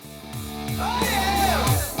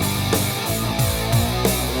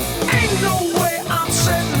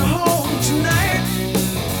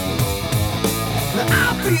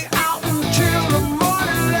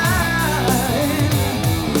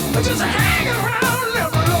around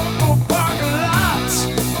every local parking lot.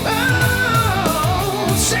 Oh,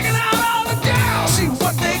 checking out all the girls, see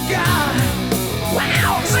what they got.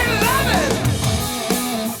 Wow, 'cause they love it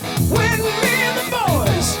when me and the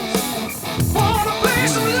boys wanna play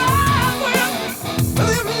some live with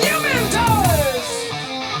them human toys.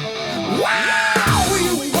 Wow, we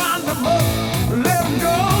wind them up, let them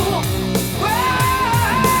go.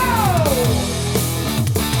 Wow,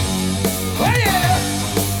 oh yeah,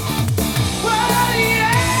 oh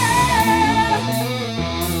yeah.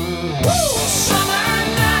 Woo, summer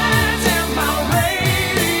nights and my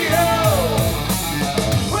radio.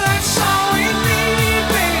 Well, that's all you need,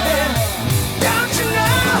 baby. Don't you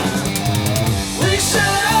know? We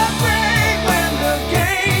celebrate when the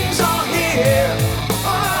games are here.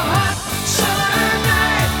 On a hot summer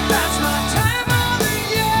night, that's my time of the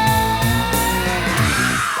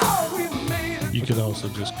year. We made it. You could also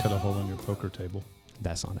just cut a hole in your poker table.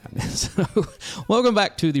 That's not happening. So, welcome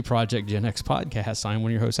back to the Project Gen X podcast. I'm one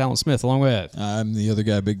of your hosts, Alan Smith, along with. I'm the other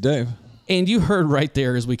guy, Big Dave. And you heard right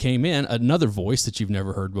there as we came in another voice that you've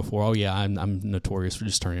never heard before. Oh yeah, I'm notorious for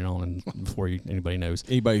just turning it on and before anybody knows.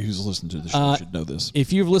 Anybody who's listened to the show should know this.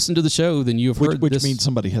 If you've listened to the show, then you've heard Which this. means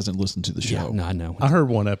somebody hasn't listened to the show. Yeah, no, I know. I heard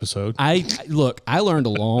one episode. I learned a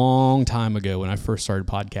long time ago when I first started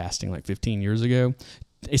podcasting, like 15 years ago.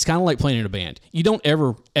 It's kind of like playing in a band. You don't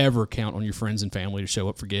ever count on your friends and family to show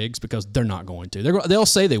up for gigs because they're not going to. They'll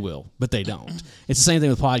say they will, but they don't. It's the same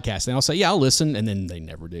thing with podcasting. They'll say, yeah, I'll listen, and then they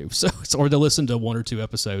never do. So, or they'll listen to one or two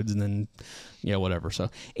episodes and then, yeah, whatever.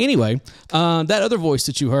 So anyway, that other voice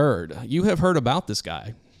that you have heard about this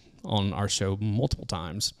guy on our show multiple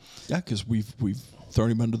times. Yeah, because we've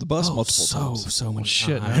thrown him under the bus multiple times. So much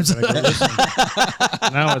Shit, man. times. I gotta go listen.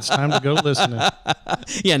 Now it's time to go listen.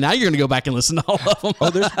 Yeah, now you're going to go back and listen to all of them. Oh,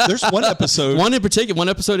 there's one episode. One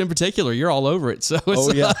episode in particular, you're all over it. So it's,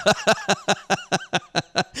 Oh, yeah.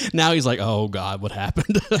 now he's like, oh God, what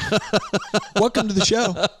happened? Welcome to the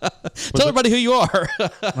show. Tell everybody who you are.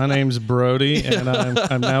 My name's Brody, and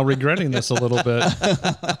I'm now regretting this a little bit.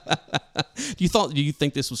 Do you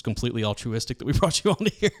think this was completely altruistic that we brought you on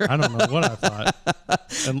here? I don't know what I thought.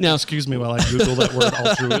 And No. excuse me while I Google that word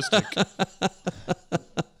altruistic.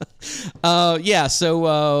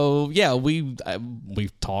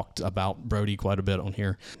 We've talked about Brody quite a bit on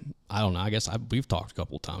here. I don't know. I guess we've talked a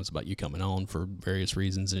couple of times about you coming on for various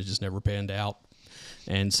reasons, and it just never panned out.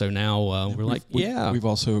 And so now We've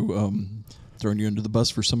also thrown you under the bus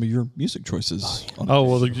for some of your music choices. Oh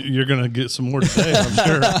well, you're gonna get some more today, I'm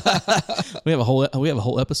sure. we have a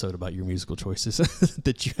whole episode about your musical choices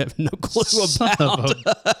that you have no clue Son about. of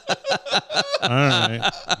a- All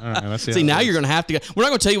right. Let's See, now you're going to have to go. We're not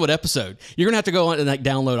going to tell you what episode. You're going to have to go on and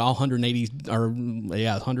download all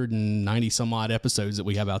 190 some odd episodes that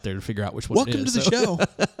we have out there to figure out which one Welcome it is. to the show.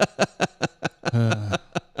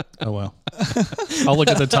 Oh well. I'll look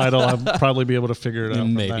at the title. I'll probably be able to figure it out.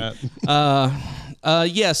 From Maybe.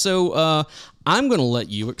 that. So I'm going to let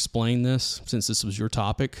you explain this since this was your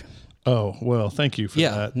topic. Oh well, thank you for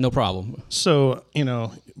that. No problem. So,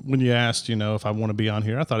 when you asked, if I want to be on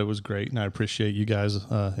here, I thought it was great, and I appreciate you guys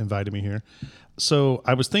inviting me here. So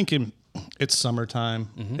I was thinking, it's summertime,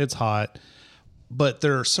 it's hot, but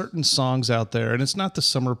there are certain songs out there, and it's not the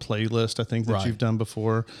summer playlist, I think, that Right. you've done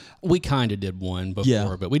before. We kind of did one before,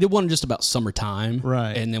 Yeah. but we did one just about summertime.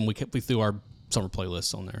 Right. And then we threw our summer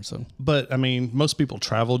playlists on there. So But, I mean, most people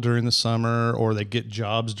travel during the summer, or they get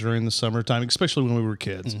jobs during the summertime, especially when we were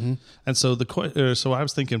kids. And so so I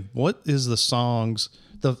was thinking, what is the songs,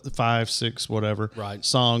 the 5, 6, whatever, Right.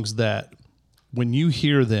 songs that when you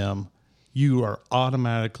hear them, you are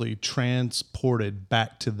automatically transported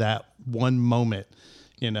back to that one moment,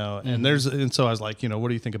 and so I was like, what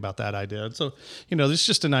do you think about that idea? And so, there's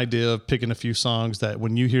just an idea of picking a few songs that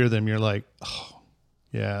when you hear them, you're like, oh,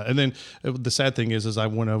 yeah. And then the sad thing is I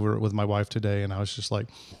went over it with my wife today, and I was just like,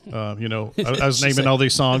 I was naming all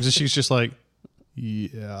these songs, and she's just like,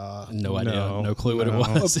 yeah, no idea, no clue what it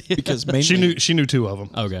was. Because mainly, she knew 2 of them.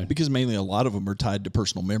 Okay. because mainly a lot of them are tied to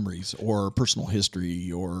personal memories or personal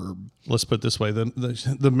history or Let's put it this way: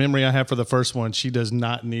 the memory I have for the first one, she does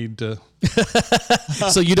not need to.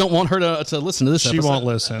 So you don't want her to listen to this She episode? won't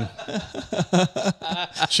listen.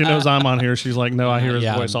 She knows I'm on here. She's like, no, I hear his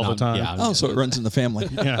voice all the time. Yeah. so it runs in the family.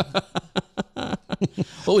 Yeah.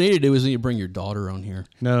 What we need to do is we need to bring your daughter on here.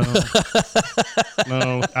 No,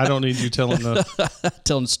 I don't need you telling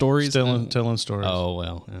Telling stories. telling stories. Oh,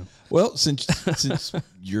 well. Yeah. Well, since it's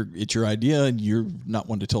your idea and you're not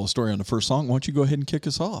one to tell a story on the first song, why don't you go ahead and kick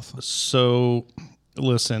us off? So,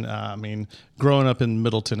 listen, I mean, growing up in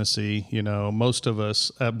Middle Tennessee, most of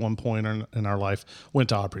us at one point in our life went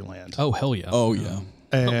to Opryland. Oh, hell yeah. Oh yeah,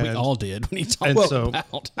 And we all did when he talked and so-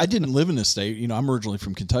 about. I didn't live in a state. You know, I'm originally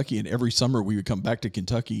from Kentucky, and every summer we would come back to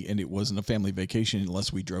Kentucky, and it wasn't a family vacation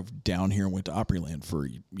unless we drove down here and went to Opryland for,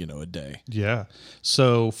 you know, a day. Yeah.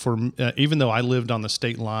 So for even though I lived on the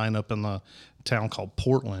state line up in the town called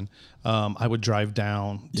Portland, I would drive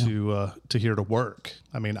down to here to work.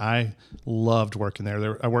 I mean, I loved working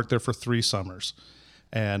there. I worked there for 3 summers,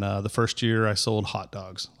 and the first year I sold hot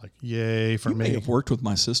dogs. Like, yay for You may me! have worked with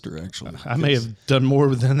my sister, actually. I may have done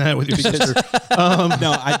more than that with your sister.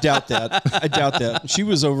 No, I doubt that. I doubt that. She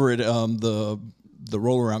was over at the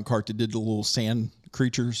roll around cart that did the little sand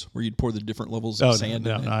creatures where you'd pour the different levels of Oh sand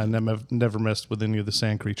no, in it. I never messed with any of the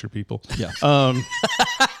sand creature people. Yeah.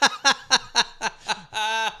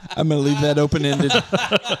 I'm going to leave that open ended.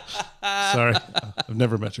 Sorry, I've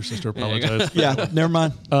never met your sister. Apologize. Yeah, never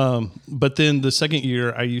mind. But then the second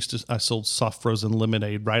year, I sold soft frozen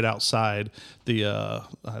lemonade right outside the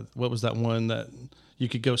what was that one that you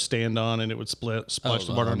could go stand on and it would splash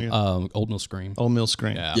the water on you? Old Mill Scream. Old Mill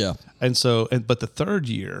Screen. Yeah. And so, but the third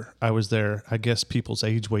year I was there, I guess people's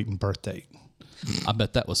age, weight, and birth date. I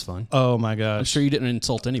bet that was fun. Oh my I'm gosh! sure you didn't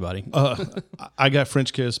insult anybody. I got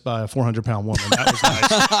French kissed by a 400-pound woman. That was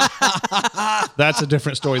nice. That's a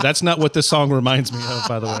different story. That's not what this song reminds me of,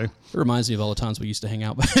 by the way. It reminds me of all the times we used to hang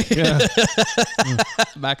out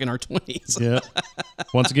back in our 20s. Yeah.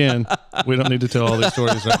 Once again, we don't need to tell all these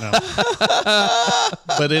stories right now.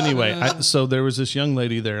 But anyway, so there was this young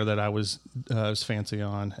lady there that I was fancy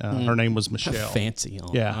on. Her name was Michelle. Fancy.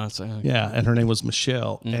 Yeah. Yeah. And her name was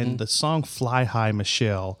Michelle. And the song Fly High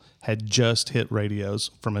Michelle had just hit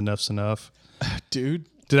radios from Enough's Enough. Dude,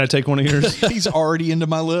 Did I take one of yours? he's already into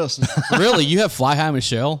my list. Really? You have Fly High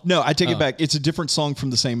Michelle? No, I take it back. It's a different song from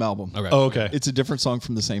the same album. Okay. Oh, okay. It's a different song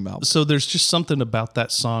from the same album. So there's just something about that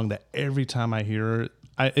song that every time I hear it,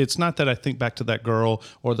 it's not that I think back to that girl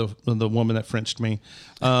or the woman that Frenched me.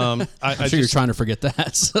 I'm sure you're trying to forget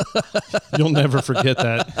that. You'll never forget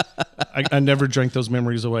that. I never drank those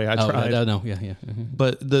memories away. I tried. No. Yeah. Mm-hmm.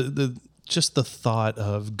 But the just the thought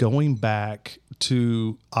of going back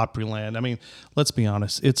to Opryland. I mean, let's be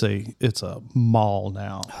honest. It's a mall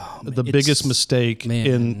now. The biggest mistake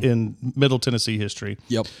in Middle Tennessee history.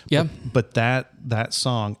 Yep. Yeah. But that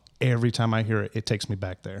song, every time I hear it, it takes me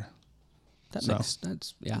back there. That's Nice.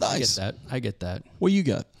 I get that. What you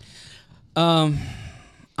got? I'm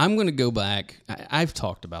going to go back. I've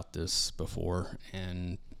talked about this before,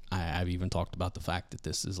 and I've even talked about the fact that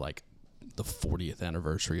this is like the 40th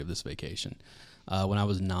anniversary of this vacation. When I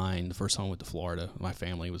was 9, the first time I went to Florida, my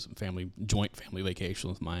family was joint family vacation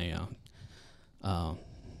with my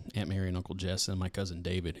Aunt Mary and Uncle Jess and my cousin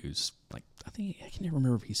David, who's like, I can never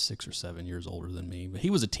remember if he's 6 or 7 years older than me, but he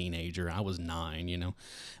was a teenager. I was 9, you know.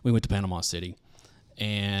 We went to Panama City,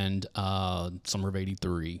 and summer of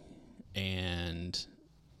 '83, and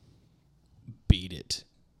Beat It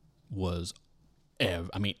was,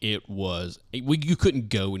 it was, you couldn't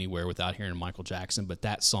go anywhere without hearing Michael Jackson, but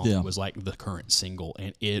that song was like the current single,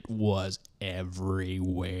 and it was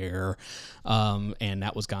everywhere. And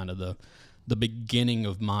that was kind of the beginning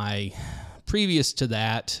of my, previous to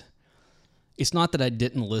that, it's not that I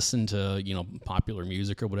didn't listen to, popular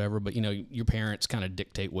music or whatever, but, your parents kind of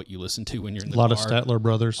dictate what you listen to when you're in the car. A lot of Statler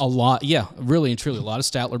Brothers. A lot, yeah, really and truly. A lot of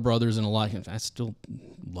Statler Brothers and I still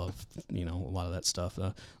love, a lot of that stuff.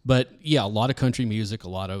 But, yeah, a lot of country music, a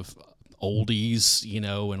lot of oldies, and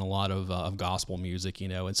a lot of gospel music,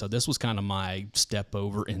 And so this was kind of my step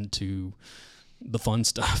over into the fun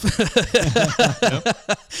stuff.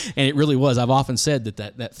 And it really was. I've often said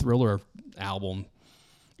that Thriller album,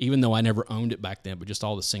 even though I never owned it back then, but just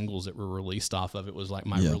all the singles that were released off of it was like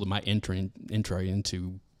my intro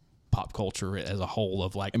into pop culture as a whole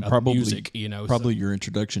of like music, Probably your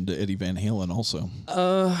introduction to Eddie Van Halen also.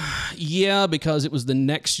 Yeah, because it was the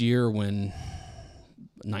next year when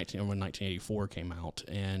 1984 came out,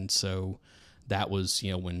 and so that was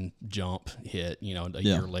when Jump hit. A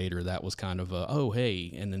year later, that was kind of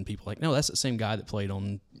hey, and then people like, no, that's the same guy that played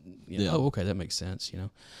on. Oh, okay, that makes sense.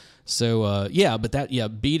 So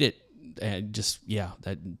but Beat It,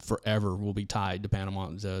 that forever will be tied to Panama.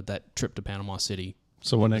 That trip to Panama City.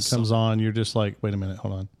 So when it comes on, you're just like, wait a minute,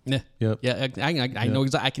 hold on. Yeah, Yep. yeah. I know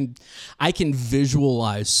exactly. I can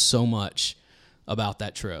visualize so much about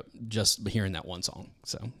that trip just hearing that one song.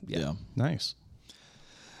 So yeah. Nice.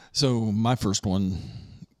 So my first one,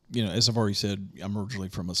 as I've already said, I'm originally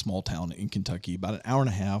from a small town in Kentucky, about an hour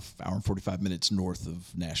and 45 minutes north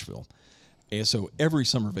of Nashville. And so every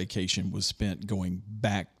summer vacation was spent going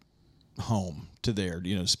back home to there,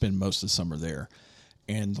 spend most of the summer there.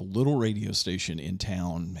 and the little radio station in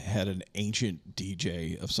town had an ancient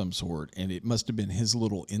DJ of some sort, and it must have been his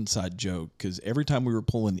little inside joke, because every time we were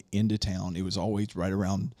pulling into town, it was always right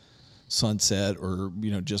around sunset or,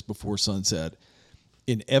 just before sunset.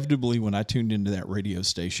 Inevitably, when I tuned into that radio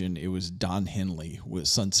station, it was Don Henley with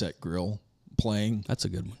Sunset Grill playing. That's a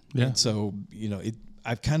good one. Yeah. And so,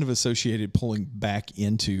 I've kind of associated pulling back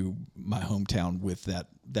into my hometown with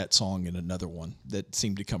that song and another one that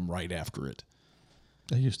seemed to come right after it.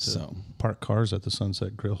 I used to park cars at the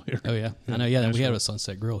Sunset Grill here. Oh, yeah. I know. Yeah, we have a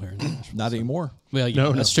Sunset Grill here. Not anymore. Well,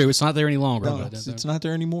 yeah, that's true. It's not there any longer. No, but it's not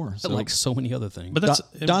there anymore. So like so many other things. But that's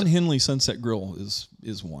Don Henley Sunset Grill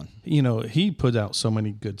is one. he put out so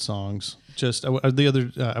many good songs. Just the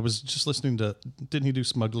other, I was just listening to. Didn't he do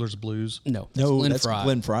Smuggler's Blues? No, That's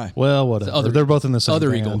Glenn Fry. Well, whatever. They're both in the same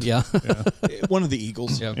other band. Eagle. Yeah. One of the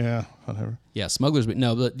Eagles. Yeah. Yeah, whatever. Yeah, Smugglers. But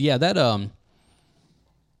no, but yeah, that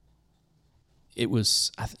it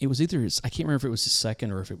was either I can't remember if it was his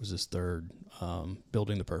second or if it was his third.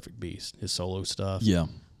 Building the Perfect Beast, his solo stuff. Yeah.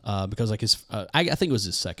 Because like his, I think it was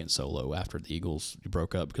his second solo after the Eagles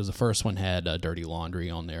broke up, because the first one had Dirty Laundry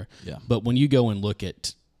on there. Yeah. But when you go and look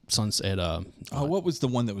at Sunset, What was the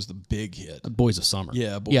one that was the big hit? Boys of Summer.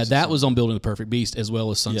 Yeah, Boys yeah, of that Summer. was on Building the Perfect Beast as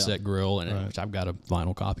well as Sunset Yeah. Grill, and which I've got a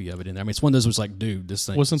vinyl copy of it in there. I mean, it's one of those was like, dude, this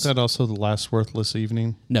thing Wasn't that also The Last Worthless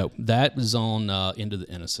Evening? No, that was on Into the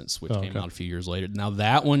Innocence, which came okay. out a few years later. Now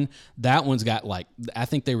that one's got like, I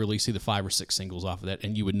think they released either 5 or 6 singles off of that,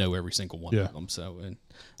 and you would know every single one Yeah. of them. So,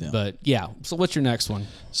 but yeah. So what's your next one?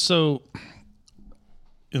 So,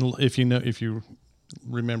 if you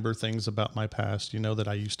remember things about my past, you know that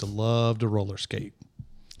I used to love to roller skate.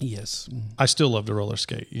 Yes, I still love to roller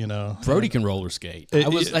skate. Brody can roller skate.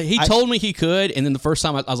 It- He told me he could, and then the first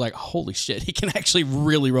time I was like, "Holy shit, he can actually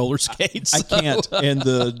really roller skate." I So, can't. And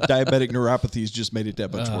the diabetic neuropathy's just made it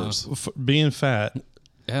that much worse. Being fat,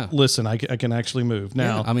 Yeah. listen, I can actually move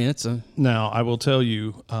now. I mean, it's a Now I will tell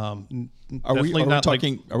you. Are we definitely not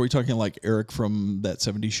talking? Are we talking like Eric from that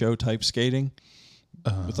 '70s show type skating?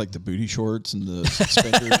 With like the booty shorts and the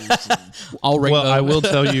suspenders. all right. Well, I will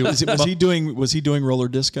tell you. Was he doing roller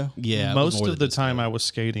disco? Yeah, it was most more of the than time I was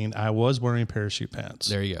skating, I was wearing parachute pants.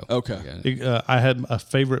 there you go. Okay. I had a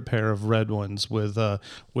favorite pair of red ones with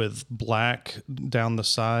black down the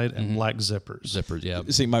side and black zippers. Zippers. Yeah,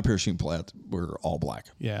 See, my parachute pants were all black.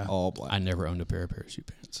 Yeah. all black. I never owned a pair of parachute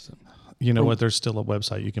pants. So. You know what? There's still a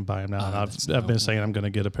website you can buy them now. And I've been saying I'm going to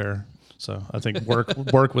get a pair. So I think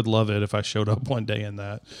work would love it if I showed up one day in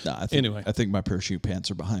that. No, I think my parachute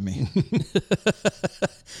pants are behind me.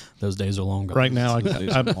 Those days are long gone. Right now,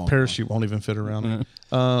 days I are long parachute won't even fit around me.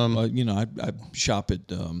 I shop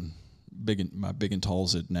at my big and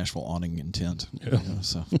talls at Nashville Awning and Tent.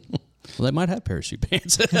 So Well, they might have parachute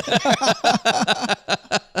pants.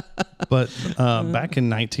 But back in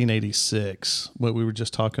 1986, what we were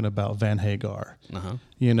just talking about, Van Hagar. All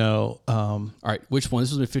right, which one?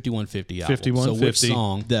 This was a 5150 album. 5150. So which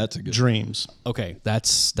song? that's a good. Dreams. Okay,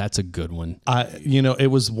 that's a good one. It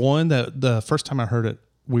was one that the first time I heard it,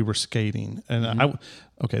 we were skating, and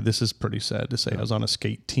this is pretty sad to say. I was on a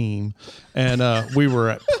skate team, and we were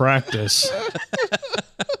at practice.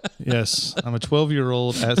 Yes, I'm a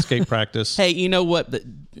 12-year-old at skate practice. Hey, you know what?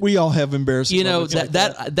 We all have embarrassing. moments like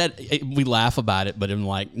that we laugh about it, but I'm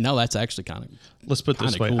like, no, that's actually kind of. Let's put it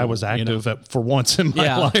this way: cool, I was active for once in my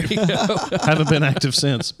Yeah, life. there you go. Haven't been active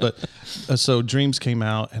since. But so Dreams came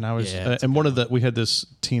out, and I was, Yeah, it's and one of the we had this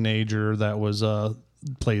teenager that was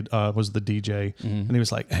played was the DJ, and he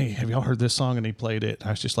was like, "Hey, have y'all heard this song?" And he played it.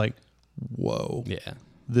 I was just like, "Whoa, Yeah.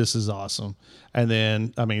 this is awesome." And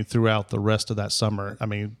then, I mean, throughout the rest of that summer, I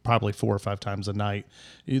mean, probably 4 or 5 times a night,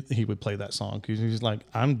 he would play that song because he's like,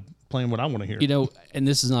 "I'm playing what I want to hear." You know, and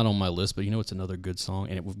this is not on my list, but you know, it's another good song,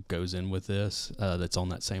 and it goes in with this. That's on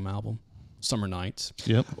that same album, "Summer Nights."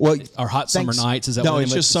 Yep. Well, Or "Hot thanks. Summer Nights." Is that No, what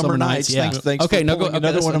it's it just is? Summer Nights. Yeah. Thanks Okay, for no, go. pulling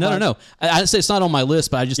another That's, one of no, my- no. I say it's not on my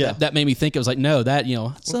list, but I just Yeah. that made me think. It was like, no, that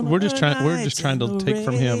We're just trying to take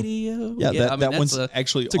from him. Yeah, that that's one's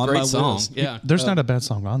actually it's a on great my song. list. Yeah, There's not a bad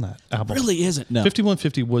song on that album. really isn't. No.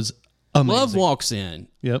 5150 was amazing. Love Walks In.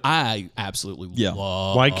 Yep. I absolutely Yeah.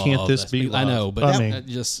 love. Why can't this that. be I know, love? but I mean, that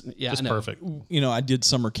just I know. perfect. You know, I did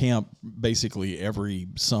summer camp basically every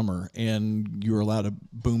summer, and you were allowed a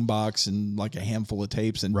boombox and like a handful of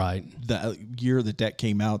tapes. And Right. the year that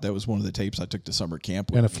came out, that was one of the tapes I took to summer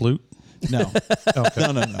camp with. And a flute. No,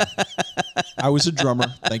 no. I was a drummer.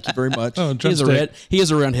 Thank you very much. Oh, He has a drumstick. he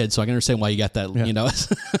has a round head, so I can understand why you got that. You know,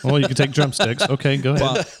 Well, you can take drumsticks. Okay, go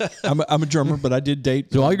ahead. Well, I'm a drummer, but I did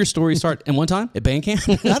date. do all your stories start in one time at band camp?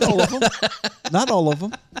 Not all of them. Not all of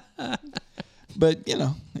them. But you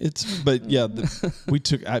know, But yeah, we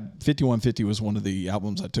took 5150 was one of the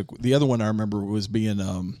albums I took. The other one I remember was being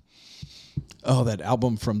that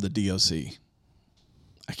album from the DOC.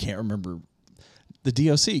 I can't remember the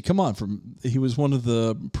DOC. Come on, he was one of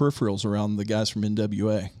the peripherals around the guys from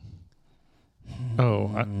NWA.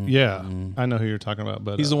 Yeah, I know who you're talking about,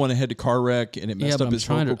 but He's the one that had the car wreck and it messed but up I'm his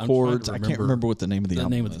trying to- vocal I'm trying to cords. I can't remember remember what the name of the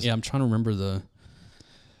album was. I'm trying to remember the.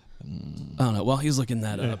 I don't know. While he's looking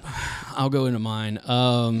that up, I'll go into mine.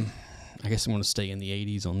 I guess I'm going to stay in the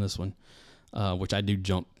 80s on this one, which I do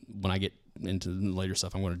jump when I get into the later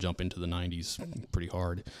stuff. I'm going to jump into the 90s pretty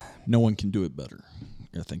hard. No One Can Do It Better,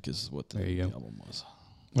 I think is what the There you go. album was.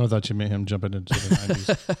 I thought you meant him jumping into the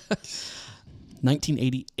 90s.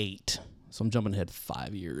 1988. So I'm jumping ahead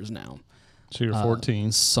 5 years now. So you're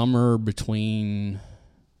 14, Summer between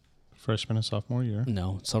freshman and sophomore year.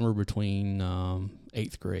 summer between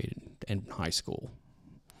 8th grade and high school.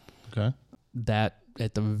 Okay. That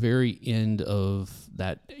at the very end of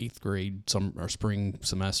that 8th grade spring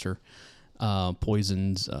semester,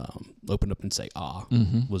 Poison's "Open Up and Say Ah"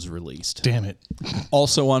 was released. Damn it.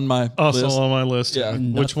 Also on my Also list. on my list. Yeah.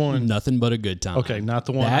 Which one? Nothing but a good time. Okay, not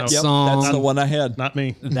the one. That I- Yep, song. that's the one I had. Not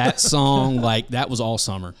me. That song, like that was all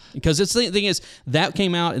summer because it's the thing is that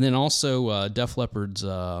came out, and then also Def Leppard's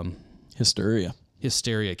Hysteria.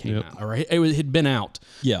 Hysteria came out. All right, it had been out.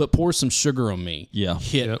 Yeah. But Pour Some Sugar on Me. Yeah.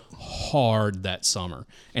 hit Yep. hard that summer,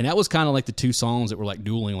 and that was kind of like the two songs that were like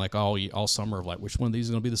dueling, like all summer of like which one of these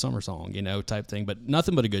is going to be the summer song, type thing. But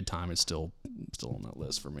Nothing But a Good Time is still on that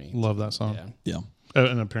list for me. Love that song. Yeah. Yeah.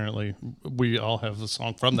 And apparently, we all have the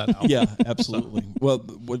song from that album. Yeah, absolutely. Well,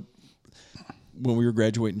 when we were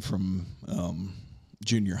graduating from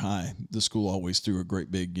junior high, the school always threw a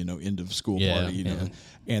great big, end of school Yeah, party, yeah.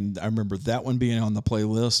 And I remember that one being on the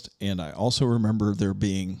playlist, and I also remember there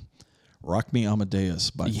being "Rock Me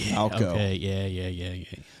Amadeus" by Falco. Okay. Yeah.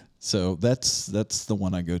 So that's the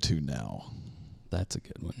one I go to now. That's a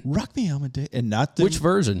good one. "Rock Me Amadeus," and not the Which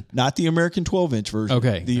version? not the American 12-inch version.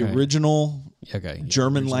 Okay, the all right. original Okay. Yeah,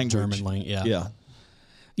 German original language. German language. Yeah.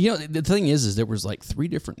 Yeah. The thing is there was like 3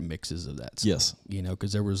 different mixes of that song. Yes.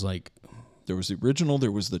 Because there was like There was the original,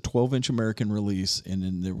 there was the 12-inch American release, and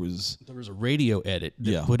then there was a radio edit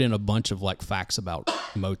that Yeah. put in a bunch of like facts about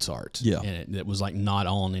Mozart. Yeah. in it that was like not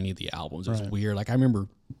on any of the albums. It was weird. Like I remember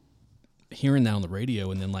hearing that on the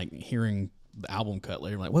radio and then like hearing the album cut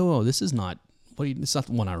later. Like, whoa, this is not. It's not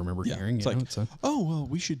the one I remember hearing. It's you know? like, So- oh, well,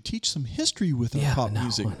 we should teach some history with our Yeah, pop no,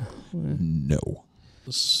 music. No.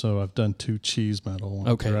 So I've done 2 cheese metal ones.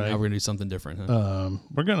 okay, right? now we're gonna do something different. Huh?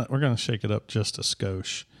 We're gonna shake it up just a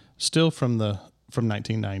skosh. Still from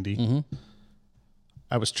 1990. Mm-hmm.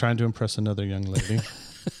 I was trying to impress another young lady.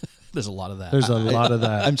 There's a lot of that. There's a lot of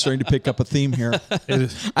that. I'm starting to pick up a theme here. It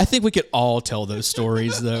is- I think we could all tell those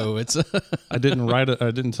stories, though. It's I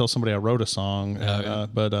didn't tell somebody I wrote a song,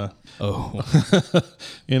 but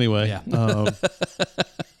anyway, Yeah.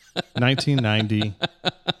 1990,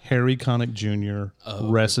 Harry Connick Jr.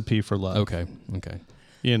 Recipe for Love. okay.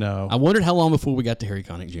 I wondered how long before we got to Harry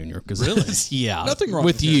Connick Jr. Because really, yeah, Nothing wrong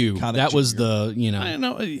with with Harry you. Connick That was Jr.. the I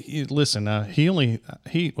know. Listen,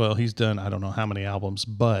 he's done I don't know how many albums,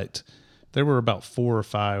 but there were about 4 or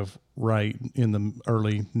 5 right in the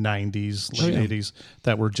early 90s, late 80s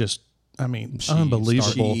that were just,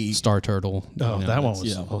 unbelievable. Star Turtle. Oh, that one was.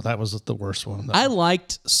 yeah. Oh, that was the worst one. I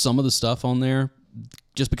liked some of the stuff on there,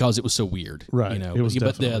 just because it was so weird. Right. It It was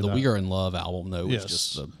but the definitely that. We Are in Love album though was Yes,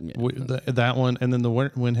 just that one, and then the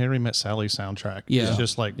When Harry Met Sally soundtrack. Yeah. It's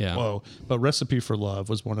just like Yeah. whoa. But Recipe for Love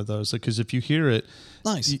was one of those because if you hear it,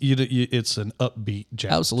 Nice. it's an upbeat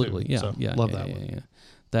jazz. absolutely. too. Yeah. So, Yeah. love yeah, that yeah, one. Yeah.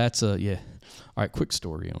 That's yeah. All right. Quick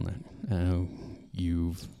story on that. I know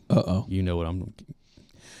you've. You know what I'm.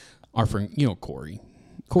 Our friend, Corey.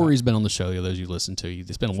 Corey's been on the show. Those you listen to,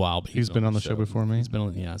 it's been a while. But He's been on the show before me? It's been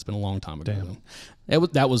a long time ago. Damn.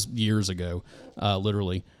 That was years ago,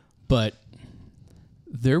 literally. But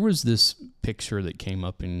there was this picture that came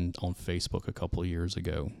up on Facebook a couple of years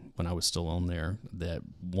ago when I was still on there that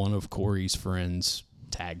one of Corey's friends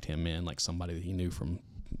tagged him in, like somebody that he knew from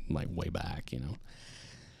like way back.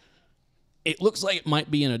 It looks like it might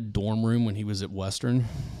be in a dorm room when he was at Western.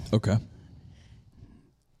 Okay.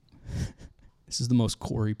 This is the most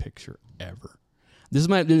Corey picture ever. This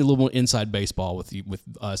might be a little more inside baseball with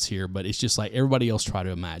us here, but it's just like everybody else try to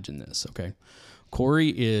imagine this, okay?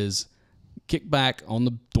 Corey is kicked back on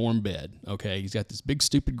the dorm bed, okay? He's got this big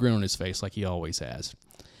stupid grin on his face like he always has.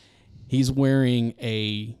 He's wearing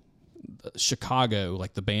a Chicago,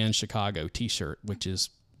 like the band Chicago t-shirt, which is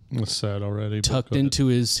It's sad already. but tucked go ahead. into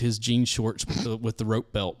his jean shorts with the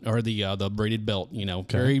rope belt or the braided belt.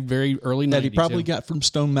 Very very early 90s. That he probably yeah. got from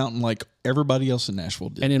Stone Mountain like everybody else in Nashville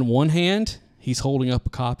did. And in one hand, he's holding up a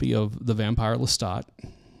copy of The Vampire Lestat.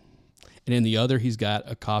 And in the other, he's got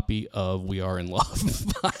a copy of We Are in Love.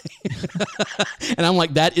 And I'm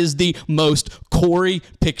like, that is the most Corey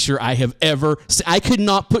picture I have ever seen. I could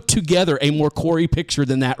not put together a more Corey picture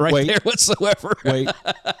than that right there whatsoever. Wait,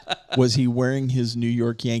 was he wearing his New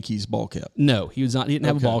York Yankees ball cap? No, he was not. He didn't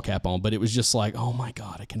have a ball cap on, but it was just like, oh my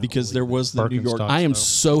God, I cannot Because believe there it. was the New York. Birkenstocks. I am though.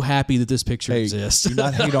 so happy that this picture Hey, exists. do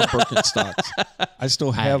not hate on Birkenstocks. I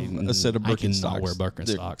still have a set of I Birkenstocks. cannot wear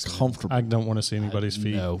Birkenstocks. They're comfortable. I don't want to see anybody's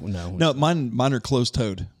feet. No. No, mine are closed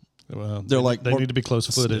toed. Well, They're like they more- need to be close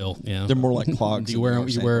footed. Still, yeah. They're more like clogs. Do you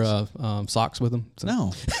than wear they are sandals. socks with them?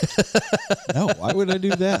 No. No. Why would I do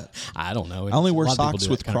that? I don't know. I only wear A lot of people socks do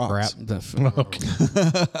with that kind of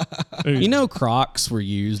Crocs. crap. You know, Crocs were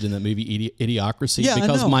used in the movie Idiocracy Yeah, I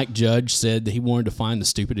because know. Mike Judge said that he wanted to find the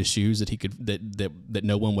stupidest shoes that he could that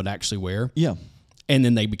no one would actually wear. Yeah. And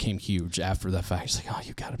then they became huge after that fact. It's like, oh,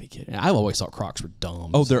 you got to be kidding! I've always thought Crocs were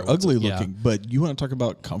dumb. Oh, they're so it's ugly like, yeah. looking. But you want to talk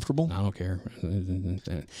about comfortable? I don't care.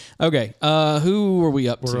 Okay, who are we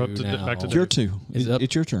up We're to up to now? back to Your two. Is it up?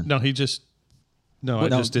 It's your turn. No, he just. No, I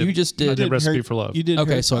No, just did. you just did- I did Recipe Harry- for Love. You did.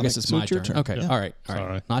 Okay, Harry so I guess Connick, it's so my your turn. Okay, Yeah. all right.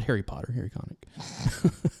 Sorry. Not Harry Potter. Harry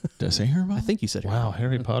Connick. Did I say Harry Potter? I think you said Harry Wow,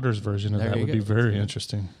 Harry Potter's version of There that you would be go. very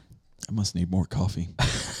interesting. I must need more coffee.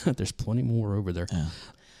 Potter. There's plenty more over there. Yeah.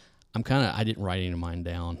 I didn't write any of mine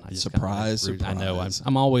down. I just Surprise, I know. surprise.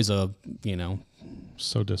 I'm always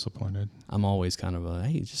So disappointed. I'm always kind of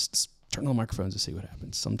hey, just turn on the microphones and see what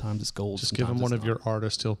happens. Sometimes it's gold. Just give him sometimes one it's of not. your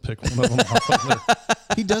artists. He'll pick one of them off of there.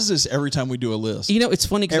 He does this every time we do a list. It's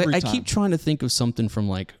funny because Every I time. keep trying to think of something from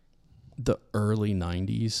like the early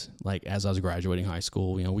 '90s, like as I was graduating high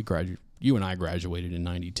school. You and I graduated in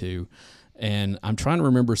 '92, and I'm trying to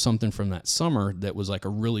remember something from that summer that was like a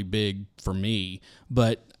really big for me,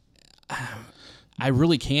 but I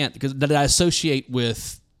really can't because that I associate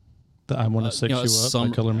with. I want to sex you up.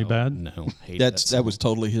 by Color Me Bad. No, hate That was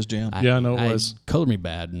totally his jam. Yeah, I know it was. Color Me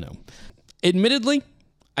Bad. No, admittedly,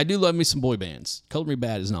 I do love me some boy bands. Color Me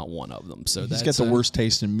Bad is not one of them. So He's got the worst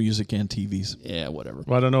taste in music and TVs. Yeah, whatever.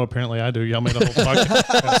 Well, I don't know. Apparently, I do. Y'all made a whole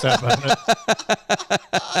podcast about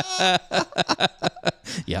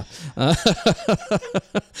it. Yeah.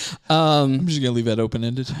 I'm just gonna leave that open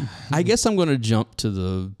ended. I guess I'm going to jump to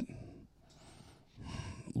the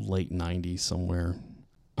late 90s somewhere.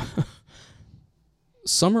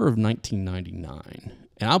 Summer of 1999.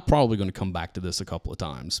 And I'm probably going to come back to this a couple of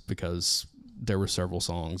times because there were several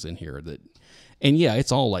songs in here that, and yeah,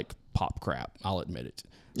 it's all like pop crap. I'll admit it.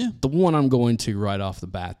 Yeah. The one I'm going to right off the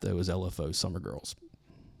bat, though, is LFO's Summer Girls.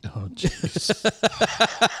 Oh, jeez.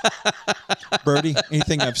 Brody,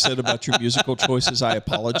 anything I've said about your musical choices, I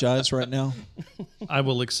apologize right now. I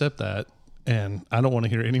will accept that, and I don't want to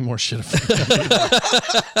hear any more shit from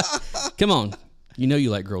you. Come on. You know you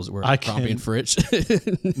like girls that wear I Crompy and Fritch.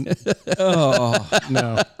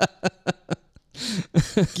 No.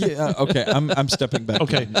 Yeah, okay. I'm stepping back.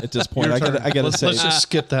 Okay. in at this point. Your I turn. gotta let's, say. let's just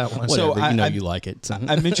skip that one. Whatever, I- you know I- you like it.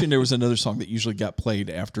 I mentioned there was another song that usually got played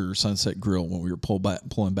after Sunset Grill when we were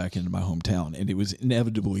pulling back into my hometown, and it was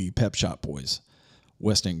inevitably Pep Shop Boys,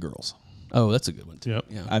 West End Girls. Oh, that's a good one, too. Yep.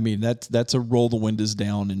 Yeah. I mean, that's a roll the windows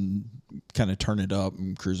down and kind of turn it up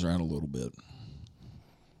and cruise around a little bit.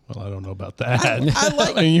 Well, I don't know about that. I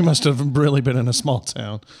like- mean, you must have really been in a small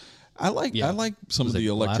town. I like some of Was it the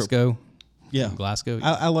electro. Glasgow? Yeah, Glasgow?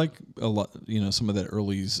 I like a lot. Some of that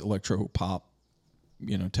early electro pop,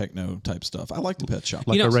 techno type stuff. I like the Pet Shop.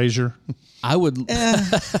 Like know- Erasure. I would.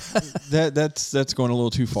 That's going a little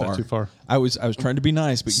too far. too far? I was trying to be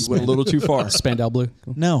nice, but you went a little too far. Spandau Blue.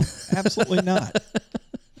 No, absolutely not.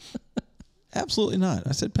 Absolutely not.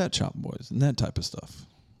 I said Pet Shop Boys and that type of stuff.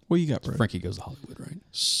 What you got, Brett? Frankie Goes to Hollywood, right?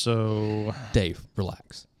 So, Dave,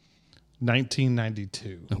 relax.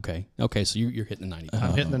 1992. Okay. So you're hitting the 90s.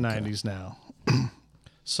 I'm hitting the 90s now.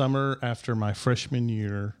 Summer after my freshman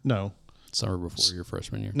year. No. Summer before your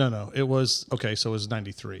freshman year. No. It was, okay, so it was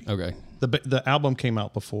 93. Okay. The album came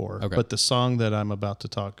out before, Okay. but the song that I'm about to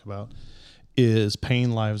talk about is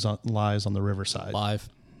Pain Lies on the Riverside. Live.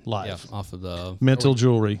 Live. Yeah, off of the Mental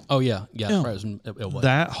Jewelry. Oh yeah. Yeah. Right, it was.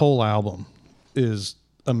 That whole album is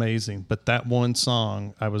amazing, but that one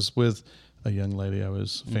song, I was with a young lady I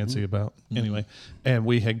was fancy about anyway, and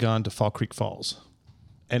we had gone to Fall Creek Falls,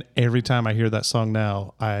 and every time I hear that song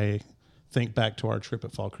now, I think back to our trip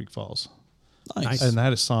at Fall Creek Falls. Nice. And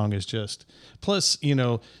that song is just. Plus,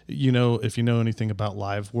 if you know anything about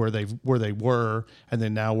live, where they were, and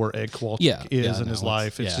then now where Ed Kowalczyk is in his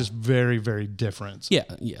life, it's just very, very different. Yeah.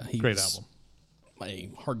 He Great was album.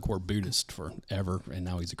 A hardcore Buddhist forever, and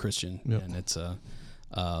now he's a Christian, and it's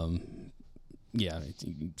you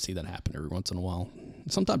see that happen every once in a while.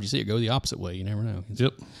 Sometimes you see it go the opposite way. You never know.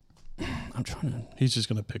 Yep. I'm trying to. He's just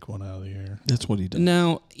going to pick one out of the air. That's what he does.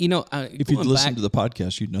 No, If you'd listened to the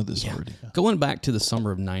podcast, you'd know this already. Going back to the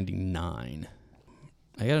summer of '99,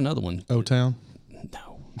 I got another one. O-Town?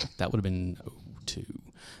 No, that would have been 02.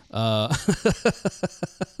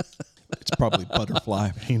 It's probably Butterfly.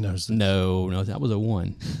 He knows that. No, that was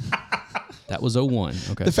 01. That was 01.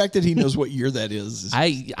 Okay. The fact that he knows what year that is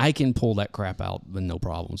I can pull that crap out with no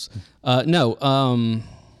problems.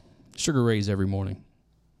 Sugar Ray's Every Morning.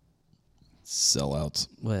 sellouts.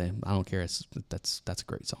 Well, I don't care. That's a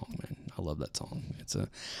great song, man. I love that song.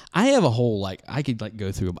 I have a whole I could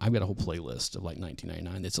go through. I've got a whole playlist of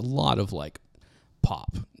 1999. It's a lot of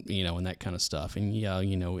pop, and that kind of stuff. And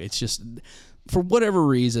it's just for whatever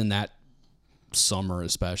reason that summer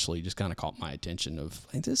especially just kind of caught my attention of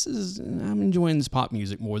I'm enjoying this pop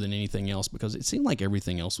music more than anything else, because it seemed like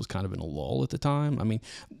everything else was kind of in a lull at the time. I mean,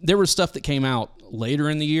 there was stuff that came out later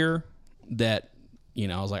in the year that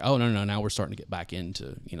I was like, oh, no, now we're starting to get back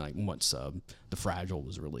into, once The Fragile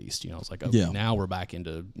was released, I was like, okay, now we're back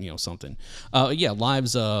into, something.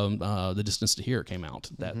 Live's The Distance to Hear came out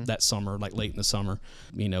that summer, late in the summer,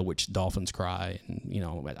 which Dolphins Cry,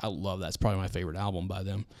 and, I love that. It's probably my favorite album by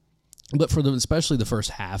them. But for especially the first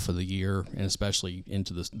half of the year, and especially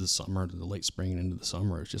into the summer, the late spring and into the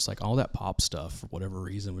summer, it's just all that pop stuff, for whatever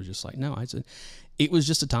reason, was just it was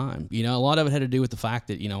just a time. A lot of it had to do with the fact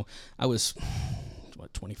that, I was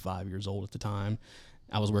 25 years old at the time.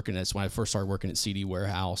 I was working when I first started working at CD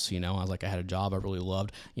Warehouse. I was I had a job I really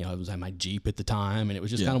loved. I was at my Jeep at the time, and it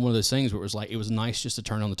was just kind of one of those things where it was nice just to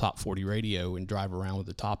turn on the top 40 radio and drive around with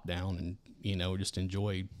the top down and just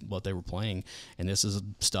enjoy what they were playing. And this is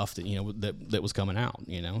stuff that that was coming out.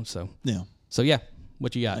 So yeah.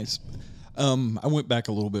 What you got? Nice. I went back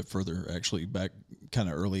a little bit further, actually, back kind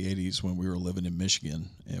of early 80s when we were living in Michigan,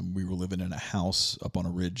 and we were living in a house up on a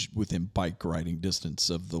ridge within bike riding distance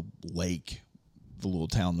of the lake the little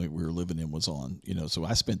town that we were living in was on. So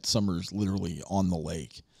I spent summers literally on the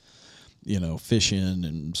lake, fishing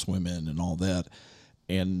and swimming and all that.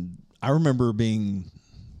 And I remember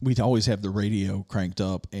we'd always have the radio cranked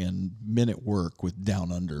up, and Men at Work with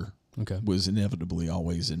Down Under was inevitably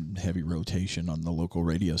always in heavy rotation on the local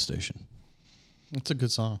radio station. It's a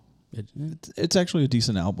good song. It's actually a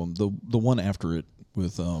decent album. The one after it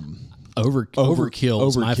with Overkill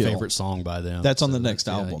is my favorite song by them. That's on the next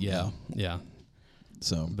album. Yeah.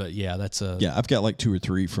 So, but yeah, I've got 2 or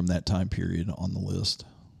 3 from that time period on the list.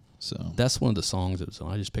 So that's one of the songs that was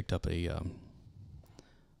on. I just picked up a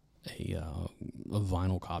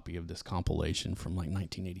vinyl copy of this compilation from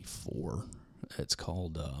 1984. It's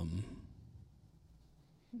called I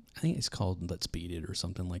think it's called Let's Beat It or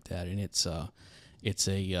something like that, and it's a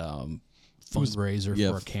fundraiser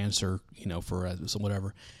for a cancer, for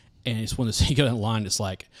whatever. And it's when you go that line, it's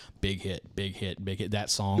big hit, big hit, big hit.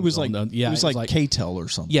 That song. It was K-Tel or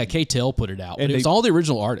something. Yeah, K-Tel put it out, and it's all the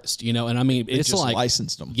original artists, and I mean, it's just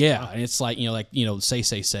licensed them. Yeah, and it's Say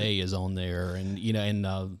is on there, and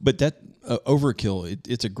But that Overkill,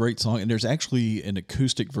 it's a great song, and there's actually an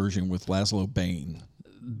acoustic version with Laszlo Bain.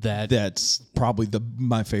 That's probably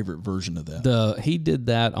my favorite version of that. He did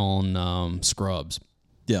that on Scrubs.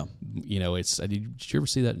 Yeah, did you ever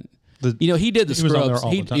see that? He did the Scrubs.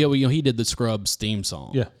 He did the Scrubs theme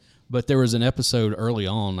song. Yeah. But there was an episode early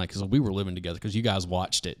on, because we were living together, because you guys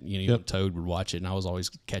watched it. Toad would watch it, and I was always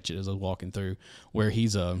catch it as I was walking through. Where I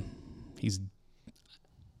think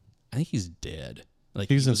he's dead.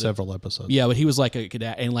 He's in several episodes. Yeah, but he was a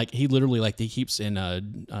cadet, and he literally he keeps in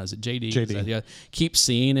is it JD? JD. Keeps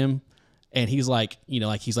seeing him. And he's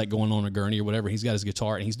he's going on a gurney or whatever. He's got his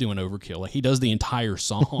guitar and he's doing Overkill. He does the entire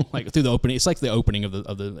song through the opening. It's the opening of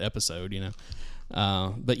the episode,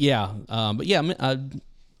 Land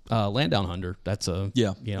Down Under. That's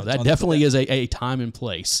that definitely is a time and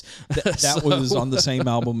place. That was on the same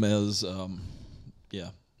album as it's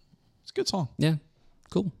a good song. Yeah,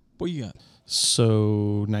 cool. What you got?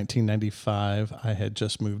 So 1995, I had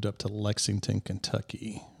just moved up to Lexington,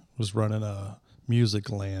 Kentucky. Was running a Music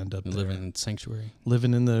Land up there. Living in Sanctuary.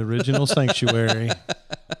 Living in the original Sanctuary.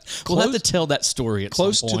 We'll have to tell that story at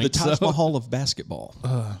close some point. To the Taj Mahal of basketball.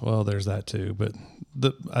 Well, there's that too, but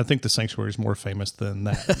I think the Sanctuary is more famous than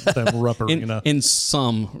that Rupp Arena. In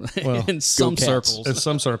some circles. In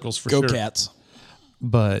some circles, for sure. Go Cats.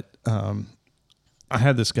 But I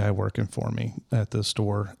had this guy working for me at the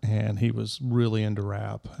store, and he was really into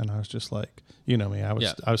rap, and I was just like, you know me, I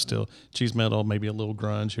was still cheese metal, maybe a little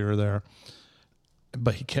grunge here or there,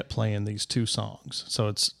 but he kept playing these two songs, so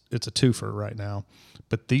it's a twofer right now.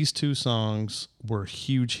 But these two songs were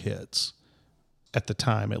huge hits at the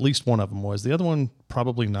time. At least one of them was. The other one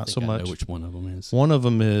probably not so I much. know which one of them is. One of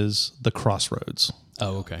them is The Crossroads,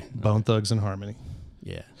 Oh, okay. Bone Thugs and Harmony,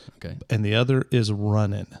 Yeah. Okay. and the other is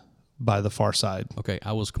Runnin' by The Far Side. Okay.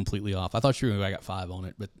 I was completely off. I thought you were. I got 5 on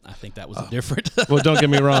it, but I think that was a different. Well, don't get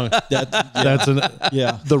me wrong. That's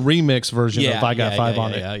Yeah. the remix version Yeah, of I Got yeah, Five yeah,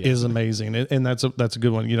 on yeah, it yeah. is amazing, and that's a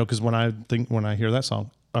good one. You know, because when I hear that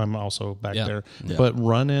song, I'm also back Yeah. there. Yeah. But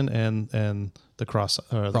Runnin' and the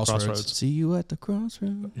Crossroads. See you at the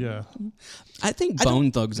crossroads. Yeah, I think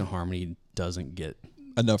Bone Thugs and Harmony doesn't get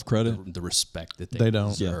Enough credit. the respect that They don't.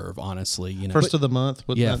 deserve. Honestly, you know. first of the month.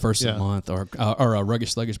 Wasn't yeah, that? first of the month, or Rugged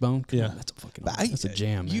Sluggish Bone. Come Yeah. on, that's a fucking. That's a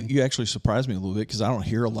jam. Man. You actually surprised me a little bit because I don't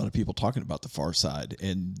hear a lot of people talking about the Far Side,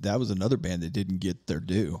 and that was another band that didn't get their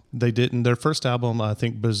due. They didn't. Their first album, I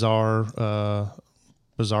think, Bizarre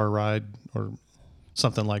Ride or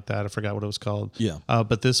something like that. I forgot what it was called. Yeah.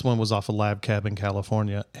 But this one was off of Lab Cab in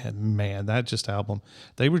California, and man, that just album.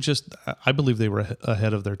 They were just. I believe they were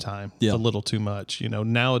ahead of their time. Yeah. A little too much. You know,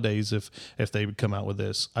 nowadays if they would come out with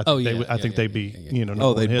this, I think Oh, they yeah, would. I yeah, think yeah, they'd be yeah. number Oh,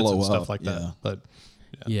 one they'd hits blow and stuff up, like yeah. that. But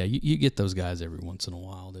Yeah, you get those guys every once in a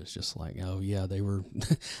while. That's just like, oh yeah, they were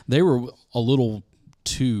they were a little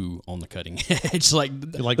too on the cutting edge. Like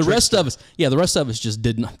Like the rest Trickster. of us, the rest of us just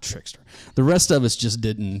didn't Trickster. The rest of us just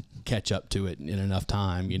didn't catch up to it in enough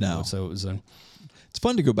time, you know. No. So it was It's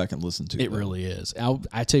fun to go back and listen to. it though. really is.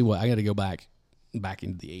 I tell you what, I got to go back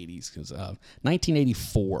into the 80s because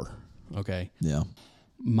 1984. Okay, Yeah.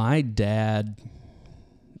 my dad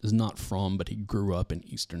is not from, but he grew up in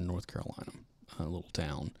eastern North Carolina, a little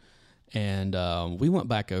town. And we went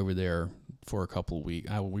back over there for a couple of weeks.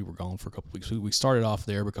 We were gone for a couple of weeks. We started off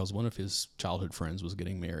there because one of his childhood friends was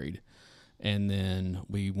getting married. And then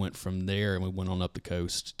we went from there and we went on up the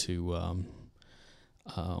coast to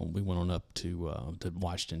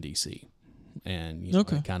Washington, D.C. And, you know,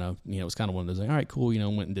 Okay. kind of, you know, it was kind of one of those, like, all right, cool, you know,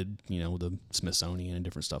 went and did, you know, the Smithsonian and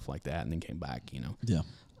different stuff like that and then came back, you know. Yeah.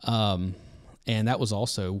 And that was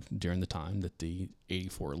also during the time that the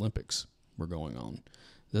 84 Olympics were going on.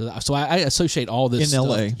 So I associate all this In stuff,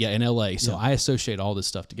 LA. Yeah, in LA. So I associate all this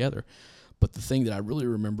stuff together. But the thing that I really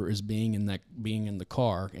remember is being in the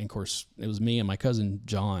car. And of course, it was me and my cousin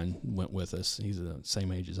John went with us. He's the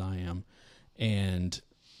same age as I am. And,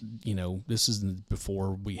 you know, this is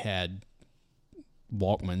before we had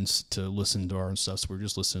Walkmans to listen to our stuff. So we were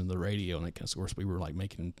just listening to the radio. And of course, we were like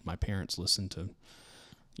making my parents listen to,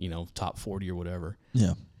 you know, top 40 or whatever.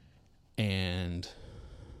 Yeah. And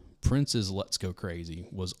Prince's Let's Go Crazy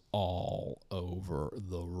was all over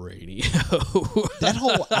the radio. That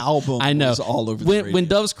whole album I know. was all over the radio. When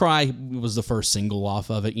Doves Cry was the first single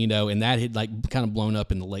off of it, you know, and that had like kind of blown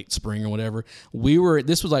up in the late spring or whatever. We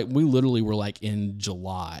literally were like in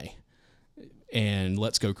July, and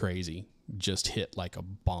Let's Go Crazy just hit like a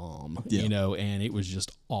bomb, Yeah. you know, and it was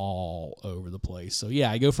just all over the place. So yeah,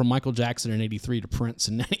 I go from Michael Jackson in '83 to Prince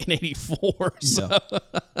in 1984. So. Yeah.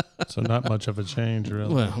 so not much of a change,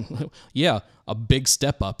 really. Well, yeah, a big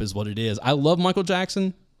step up is what it is. I love Michael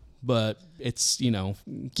Jackson, but it's, you know,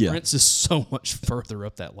 Yeah. Prince is so much further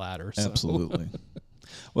up that ladder. So. Absolutely.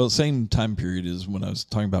 Well, same time period as when I was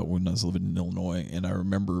talking about when I was living in Illinois, and I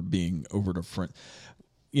remember being over to friend.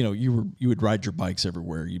 You know, you would ride your bikes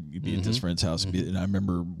everywhere. You'd be at this friend's house, and I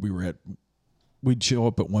remember we'd show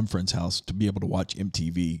up at one friend's house to be able to watch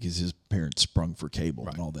MTV because his parents sprung for cable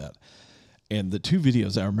and all that. And the two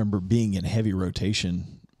videos I remember being in heavy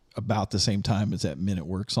rotation about the same time as that Men at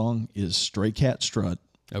Work song is Stray Cat Strut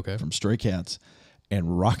Okay. from Stray Cats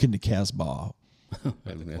and Rockin' to Casbah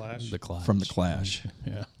The Clash. from The Clash.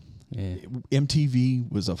 Yeah. Yeah. MTV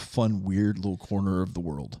was a fun, weird little corner of the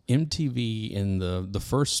world. MTV in the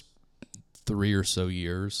first 3 or so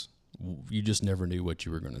years, you just never knew what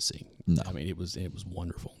you were going to see. No. I mean, it was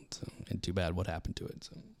wonderful. So, and too bad what happened to it.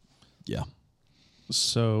 So. Yeah.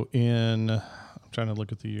 So I'm trying to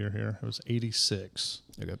look at the year here. It was 86.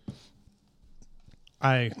 Okay.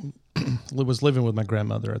 I was living with my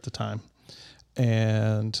grandmother at the time,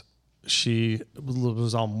 and she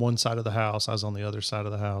was on one side of the house. I was on the other side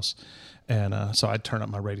of the house, and so I'd turn up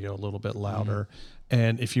my radio a little bit louder.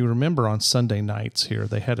 And if you remember, on Sunday nights here,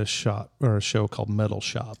 they had a show called Metal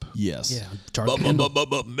Shop. Yes. Yeah. Charlie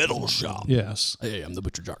Kendall. Metal Shop. Yes, Hey, I'm the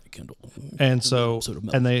Butcher Charlie Kendall. and so Episode of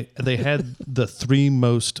Metal and they had the three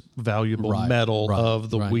most valuable metal of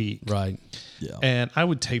the week. Right. Yeah. And I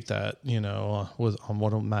would tape that, on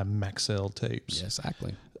one of my Maxell tapes. Yeah,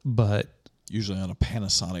 exactly. But Usually on a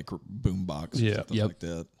Panasonic boombox or Yeah. something Yep. like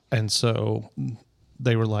that. and so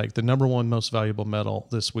they were like, the number one most valuable metal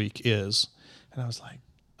this week is, and I was like,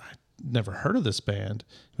 I never heard of this band.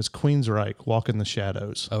 It was Queensryche, Walk in the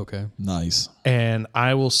Shadows. Okay. Nice. And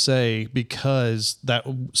I will say, because that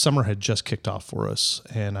summer had just kicked off for us,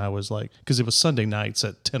 and I was like, because it was Sunday nights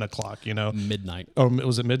at 10 o'clock, Midnight. Or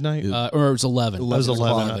was it midnight? Or it was 11. It was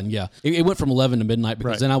 11. Yeah. It went from 11 to midnight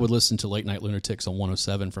because Right. then I would listen to Late Night Lunatics on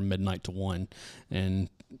 107 from midnight to 1 and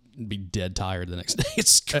be dead tired the next day at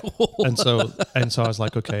school. and so I was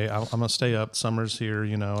like, okay, I'm gonna stay up. Summer's here,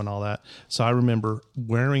 and all that. So I remember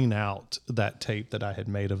wearing out that tape that I had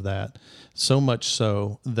made of that, so much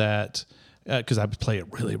so that because I would play it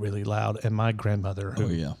really, really loud, and my grandmother,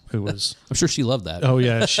 who was, I'm sure she loved that. oh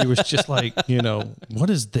yeah, she was just like, what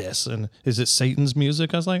is this? And is it Satan's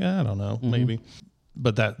music? I was like, I don't know, maybe.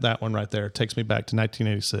 But that one right there takes me back to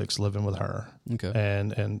 1986, living with her. Okay.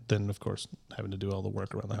 And then of course having to do all the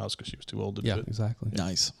work around the house because she was too old to Yeah, do it. exactly.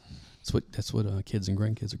 Nice. That's what kids and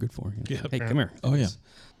grandkids are good for. Yeah, Hey, come here. Oh, yeah.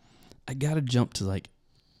 I got to jump to like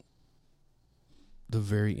the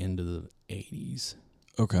very end of the 80s.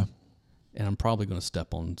 Okay. And I'm probably going to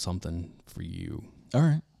step on something for you. All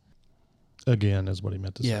right. Again, is what he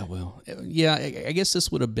meant to Yeah, say. well, yeah, I guess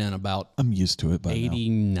this would have been about I'm used to it by now.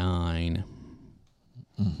 89.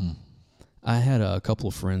 I had a couple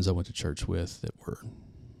of friends I went to church with that were,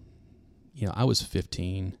 I was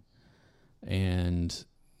 15, and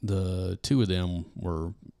the two of them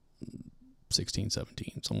were 16,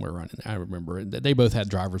 17, somewhere around in there. I remember they both had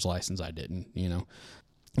driver's license. I didn't,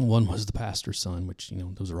 One was the pastor's son, which,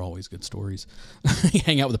 those are always good stories. You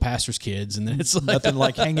hang out with the pastor's kids, and then it's like, Nothing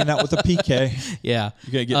like hanging out with a PK. yeah.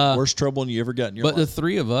 You're going to get worse trouble than you ever got in your But the life.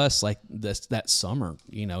 three of us, like that summer,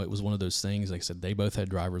 it was one of those things. Like I said, they both had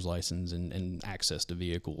driver's license and access to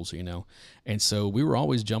vehicles, and so we were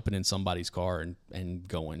always jumping in somebody's car and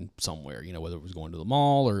going somewhere, whether it was going to the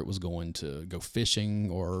mall or it was going to go fishing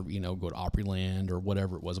or go to Opryland or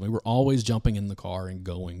whatever it was. We were always jumping in the car and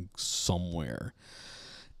going somewhere.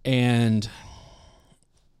 And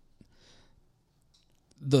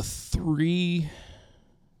the three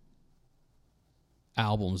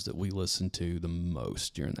albums that we listened to the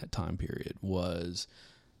most during that time period was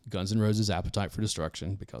Guns N' Roses' Appetite for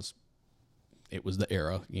Destruction, because it was the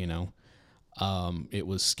era, it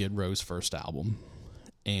was Skid Row's first album,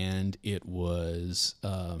 and it was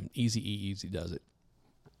Eazy-E, Easy Does It.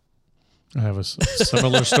 I have a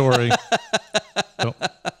similar story.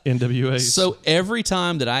 NWA. So every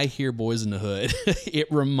time that I hear Boys in the Hood,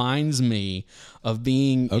 it reminds me of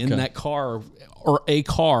being in that car or a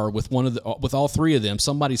car with with all three of them,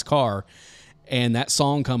 somebody's car, and that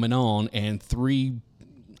song coming on, and three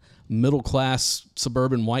middle-class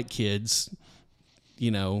suburban white kids,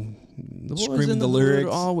 the Screaming the lyrics.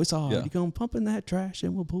 Always hard. Yeah. You're going to pump in that trash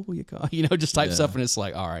and we'll pull your car. Just type stuff, and it's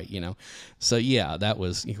like, all right, So yeah, that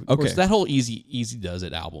was of course, that whole Easy Does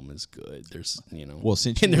It album is good. There's Well,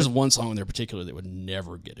 since and there's one song in there particular that would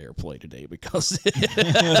never get airplay today because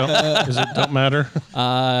don't matter.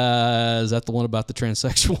 is that the one about the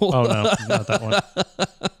transsexual? Oh no, not that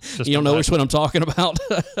one. Just You don't know which one I'm talking about?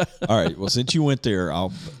 all right. Well, since you went there,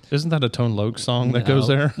 Isn't that a Tone Loc song that goes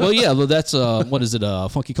there? Well, yeah, well, that's what is it?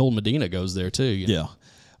 Funky Cold Medina goes there too. yeah.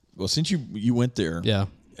 Well, since you went there, Yeah.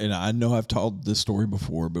 and I know I've told this story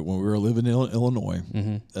before, but when we were living in Illinois,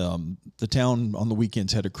 the town on the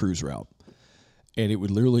weekends had a cruise route, and it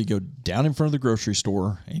would literally go down in front of the grocery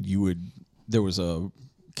store, and there was a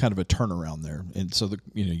kind of a turnaround there, and so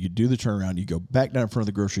you do the turnaround, you go back down in front of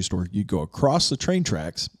the grocery store, you go across the train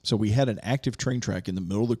tracks. So we had an active train track in the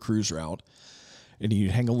middle of the cruise route, and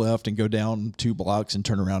you'd hang a left and go down 2 blocks and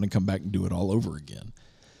turn around and come back and do it all over again.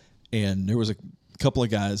 And there was a couple of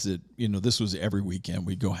guys that, this was every weekend.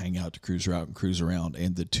 We'd go hang out to cruise route and cruise around.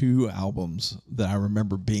 And the two albums that I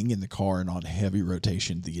remember being in the car and on heavy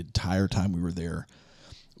rotation the entire time we were there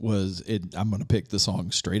I'm going to pick the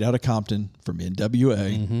song Straight Outta Compton from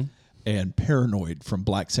NWA and Paranoid from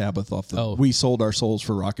Black Sabbath off the We Sold Our Souls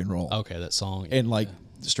for Rock and Roll. Okay, that song. And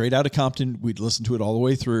Straight Outta Compton, we'd listen to it all the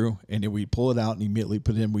way through, and then we'd pull it out and immediately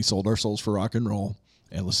put in We Sold Our Souls for Rock and Roll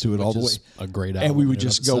and listen to it all the way. A great album. And we would in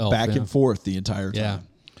and just of go itself, back yeah. and forth the entire time. Yeah.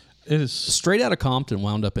 It is. Straight Outta Compton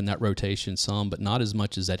wound up in that rotation some, but not as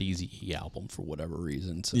much as that Eazy-E album for whatever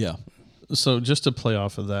reason. So. Yeah. So just to play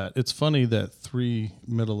off of that, it's funny that three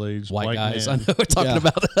middle-aged White guys, men, I know we're talking Yeah.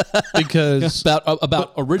 about because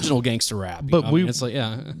about original gangster rap. but we- it's like,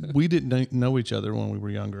 yeah, we didn't know each other when we were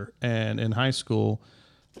younger, and in high school,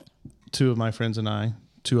 two of my friends and I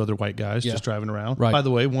two other white guys just driving around. Right. By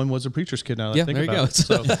the way, one was a preacher's kid. Now that I think there you about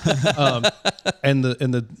go. it. So, and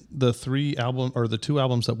the three album or the two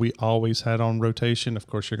albums that we always had on rotation. Of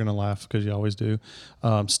course, you're gonna laugh because you always do.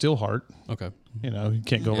 Still Heart. Okay. You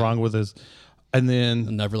can't go wrong with his. And then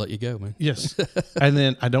I'll never let you go, man. yes, and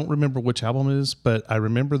then I don't remember which album it is, but I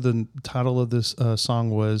remember the title of this song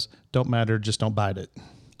was "Don't Matter, Just Don't Bite It."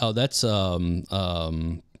 Oh, that's it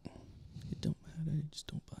don't matter, just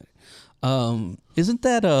don't bite it. Isn't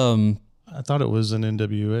that I thought it was an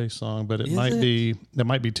NWA song, but it Is might it? be. It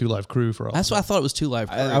might be Two Live Crew for all. That's what I thought it was 2 Live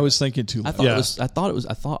Crew. I was thinking too. I thought Yeah. it was. I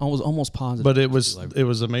thought I was almost positive. But it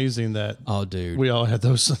was amazing that Oh, dude. we all had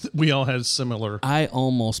those. We all had similar. I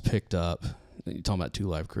almost picked up. You're talking about 2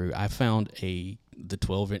 Live Crew. I found the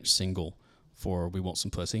 12-inch single for "We Want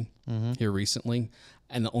Some Pussy" here recently,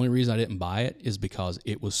 and the only reason I didn't buy it is because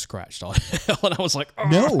it was scratched all hell, and I was like, oh.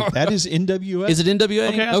 No, that is NWA. Is it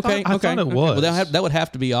NWA? Okay, I thought it was. Well, that would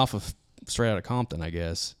have to be off of Straight Outta Compton, I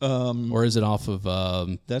guess. Or is it off of?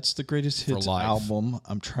 That's the greatest hits Life. album.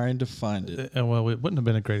 I'm trying to find it. Well, it wouldn't have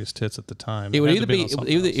been a greatest hits at the time. It would had either to been be. on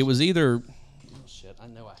something else. It was either. Oh shit! I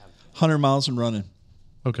know I have. 100 Miles and Running.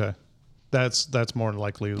 Okay, that's more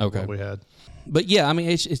likely what we had. But yeah, I mean,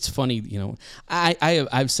 it's funny.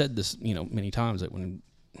 I've said this many times that when.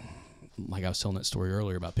 Like I was telling that story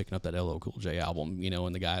earlier about picking up that LL Cool J album,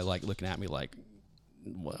 and the guy like looking at me like,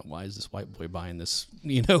 why is this white boy buying this?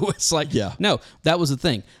 It's like, Yeah. No, that was the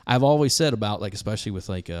thing. I've always said about like, especially with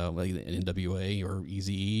like the NWA or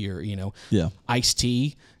Eazy-E or Yeah.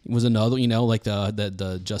 Ice-T was another, like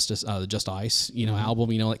the Just Ice, album,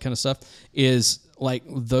 that kind of stuff is like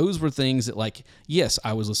those were things that like, yes,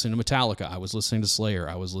 I was listening to Metallica, I was listening to Slayer,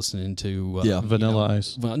 I was listening to Vanilla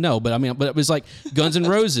Ice. well, no, but it was like Guns N'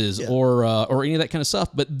 Roses or any of that kind of stuff.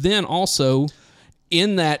 But then also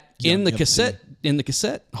in the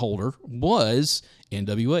cassette holder was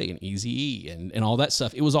NWA and Eazy-E and all that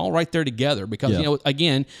stuff. It was all right there together because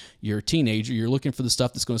again, you're a teenager, you're looking for the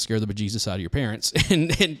stuff that's going to scare the bejesus out of your parents, and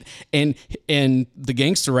the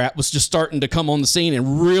gangster rap was just starting to come on the scene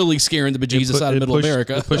and really scaring the bejesus out of Middle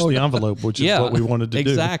America. It pushed the envelope, which is what we wanted to do.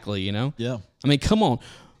 Exactly. Yeah. I mean, come on.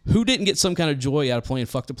 Who didn't get some kind of joy out of playing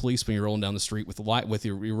 "Fuck the Police" when you're rolling down the street with the light, with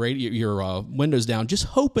your radio, your windows down, just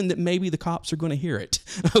hoping that maybe the cops are going to hear it?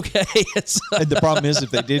 Okay. And the problem is, if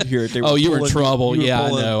they did hear it, they were you were in pulling- trouble. you were Yeah, I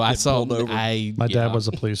pulling- know. I getting saw. pulled over. My dad was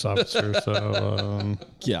a police officer, so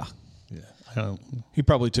Yeah. I don't, He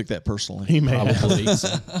probably took that personally. he may have. probably. So.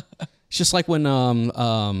 It's just like when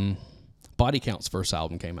Body Count's first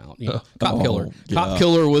album came out. Cop Killer. yeah. Cop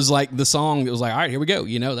Killer was like the song that was like, all right, here we go.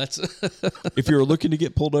 That's If you were looking to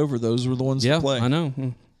get pulled over, those were the ones yeah. to play. I know.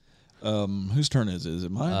 Whose turn is it? Is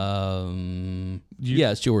it mine?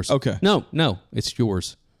 Yeah, it's yours. Okay. No, it's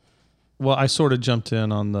yours. Well, I sort of jumped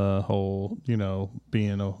in on the whole,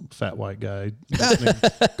 being a fat white guy.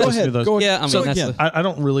 Go ahead. Go Yeah, I mean, so that's again, I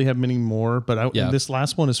don't really have many more, but Yeah. this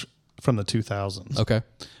last one is from the 2000s. Okay.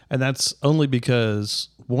 And that's only because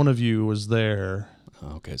one of you was there.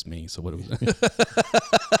 Oh, okay, it's me. So what was it?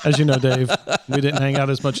 As you know, Dave, we didn't hang out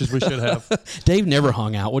as much as we should have. Dave never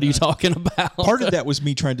hung out. What are you talking about? part of that was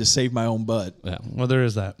me trying to save my own butt. Yeah. Well, there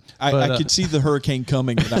is that. I could see the hurricane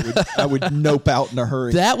coming, and I would nope out in a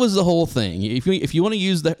hurry. That was the whole thing. If you want to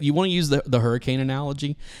use the hurricane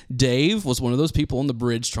analogy, Dave was one of those people on the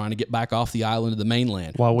bridge trying to get back off the island to the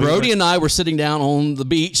mainland. While we Brody were- and I were sitting down on the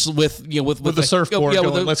beach with the surfboard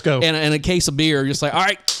going, "Let's go." and a case of beer, just like, all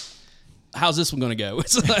right, how's this one going to go?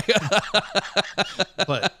 It's like,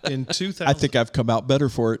 But in 2000, I think I've come out better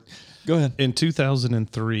for it. Go ahead. in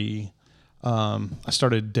 2003, I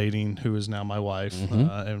started dating who is now my wife,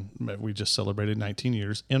 and we just celebrated 19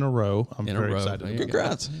 years in a row. I'm In a very row. excited. There you about go.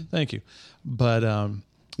 Congrats. that. Thank you. But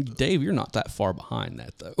Dave, you're not that far behind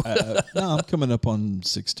that though. No, I'm coming up on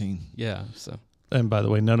 16. Yeah. So and by the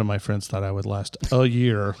way, none of my friends thought I would last a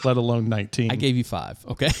year, let alone 19. I gave you 5.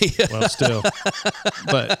 Okay. Well, still.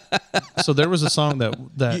 But so there was a song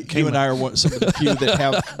that came You and I are some of the few that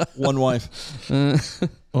have one wife.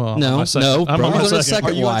 Well, I'm No, on my second. I'm on my Brody's on his second.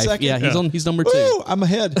 Are you on wife. second? Yeah, Yeah. he's number 2. Woo, I'm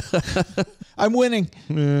ahead. I'm winning.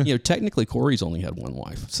 Technically, Corey's only had one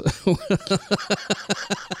wife. So.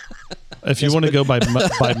 If you want to go by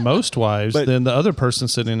most wives, But- then the other person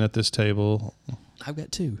sitting at this table. I've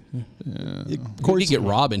got 2. We Corey's, get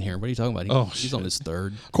Rob in here. What are you talking about? Oh, he's on his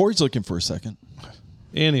 3rd. Corey's looking for a second.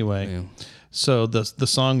 Anyway, Yeah. so the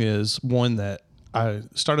song is one that I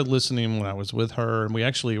started listening when I was with her, and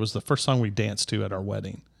it was the first song we danced to at our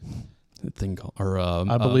wedding. The thing called, or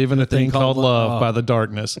I believe in a thing called love by The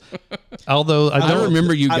Darkness. Although I I don't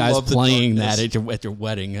remember you I guys love the playing darkness. that at your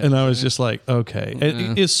wedding. And I was just like, okay,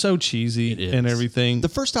 it's so cheesy It and is. everything. The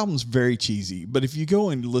first album's very cheesy, but if you go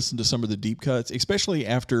and listen to some of the deep cuts, especially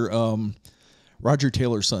after Roger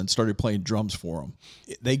Taylor's son started playing drums for him,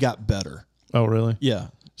 they got better. Oh, really? Yeah.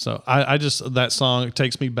 So I just that song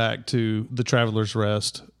takes me back to the Traveler's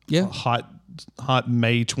Rest. Yeah. Hot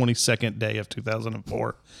May 22nd day of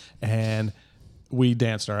 2004, and we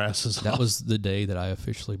danced our asses That off. was the day that I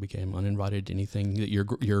officially became uninvited to anything that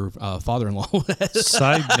your father-in-law was.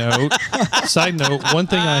 Side note. One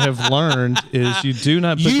thing I have learned is you do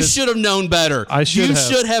not. Put You this- should have known better. I should You have.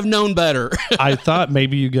 should have known better. I thought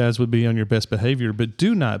maybe you guys would be on your best behavior, but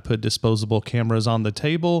do not put disposable cameras on the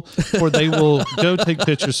table, or they will go take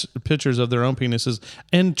pictures of their own penises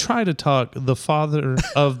and try to talk the father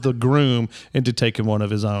of the groom into taking one of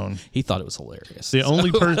his own. He thought it was hilarious. The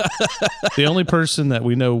only person that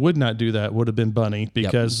we know would not do that would have been Bunny,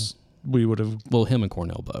 because we would have. Well, him and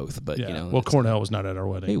Cornell both, but Yeah. you know. Well, that's- Cornell was not at our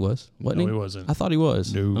wedding. he was, wasn't No, he? he wasn't. I thought he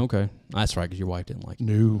was. No. Okay, that's right, because your wife didn't like him.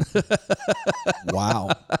 No. Wow.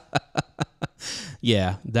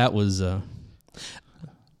 Yeah, that was. On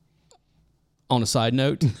a side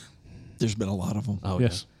note, There's been a lot of them. oh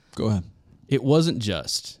Yes. Go ahead. yeah. It wasn't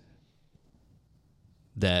just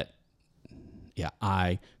that. Yeah,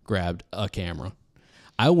 I grabbed a camera.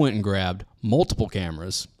 I went and grabbed multiple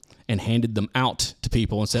cameras and handed them out to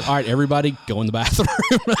people and said, "All right, everybody, go in the bathroom."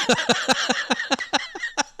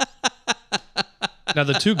 Now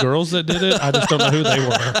the two girls that did it, I just don't know who they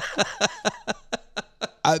were.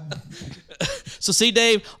 So see,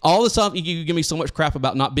 Dave, all the time you give me so much crap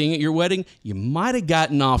about not being at your wedding, you might have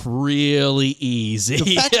gotten off really easy.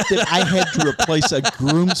 The fact that I had to replace a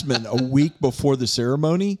groomsman a week before the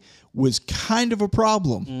ceremony was kind of a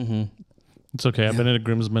problem. It's okay. I've been at a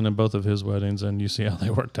groomsman in both of his weddings, and you see how they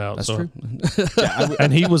worked out. That's so. true.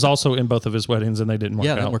 And he was also in both of his weddings, and they didn't work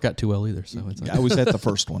Yeah, out. that didn't work out too well either. So it's I was at the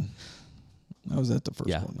first one.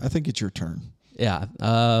 Yeah. I think it's your turn. yeah,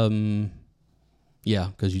 yeah,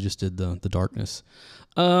 because you just did the darkness.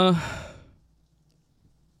 I'm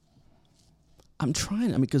trying.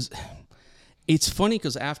 I mean, because it's funny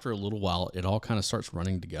because after a little while, it all kind of starts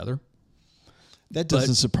running together. That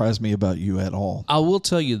doesn't surprise me about you at all. I will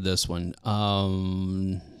tell you this one,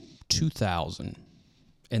 2000,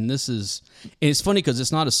 and this is, and it's funny because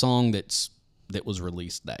it's not a song that was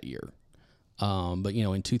released that year, but you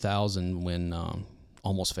know, in 2000 when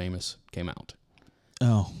Almost Famous came out,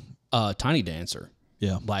 Oh, Tiny Dancer,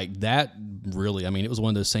 yeah. like that really, I mean, it was one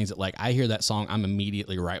of those things that like I hear that song, I'm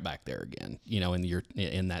immediately right back there again, you know,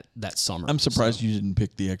 in that summer. I'm surprised you didn't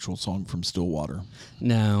pick the actual song from Stillwater.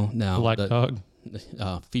 No, Black Dog.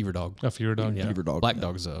 Fever Dog. A Fever Dog. Yeah, Fever Dog, Black yeah.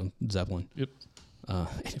 Dog's Zeppelin. Yep. And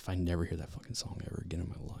if I never hear that fucking song ever again in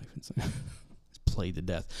my life, it's played to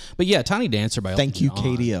death. But yeah, Tiny Dancer by Elton Thank you,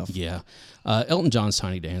 John. KDF. Yeah, Elton John's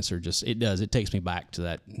Tiny Dancer it takes me back to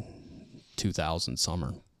that 2000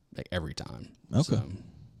 summer like every time. Okay. So,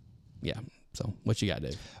 yeah. So what you got,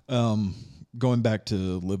 Dave? Going back to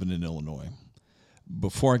living in Illinois,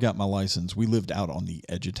 before I got my license, we lived out on the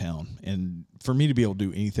edge of town. And for me to be able to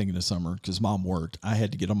do anything in the summer, because Mom worked, I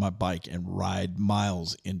had to get on my bike and ride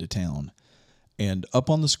miles into town. And up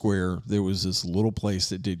on the square, there was this little place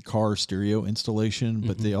that did car stereo installation,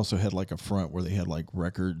 but they also had like a front where they had like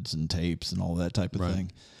records and tapes and all that type of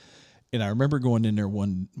thing. And I remember going in there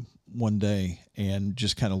one day and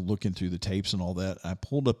just kind of looking through the tapes and all that. I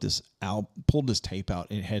pulled this tape out,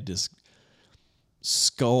 and it had this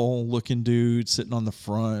skull-looking dude sitting on the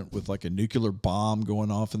front with like a nuclear bomb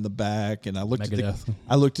going off in the back. And I looked Megadeth.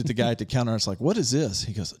 at the guy at the counter. I was like, "What is this?"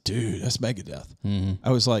 He goes, "Dude, that's Megadeth."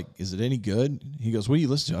 I was like, "Is it any good?" He goes, "What do you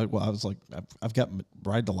listen to?" I was like, "I've got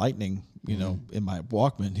Ride the Lightning, you know, in my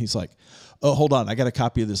Walkman." He's like, "Oh, hold on, I got a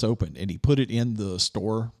copy of this open," and he put it in the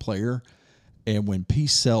store player. And when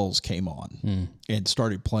Peace Sells came on and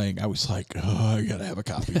started playing, I was like, "Oh, I gotta have a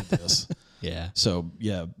copy of this." Yeah. So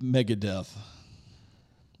yeah, Megadeth.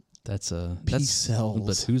 That's Peace Sells.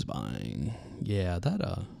 But who's buying? Yeah,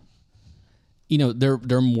 that you know,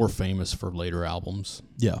 they're more famous for later albums.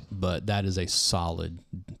 Yeah. But that is a solid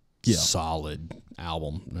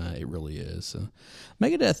album. It really is.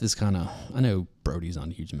 Megadeth is kind of, I know Brody's not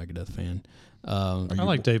a huge Megadeth fan. I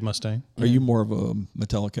like Dave Mustaine. Are you more of a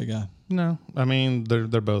Metallica guy? No, I mean they're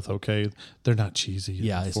both okay. They're not cheesy.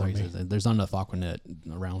 Yeah, for me. there's not enough Aquanet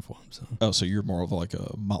around for him. So Oh, so you're more of like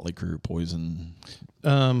a Motley Crue, Poison.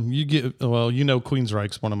 You get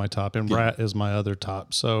Queensryche's one of my top, and Rat is my other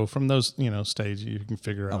top. So from those stage, you can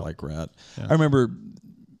figure I out. like Rat. I remember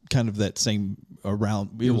kind of that same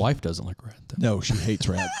around. Your wife doesn't like rat, though. No, she hates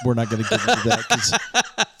rat. We're not going to get into that because,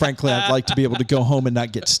 frankly, I'd like to be able to go home and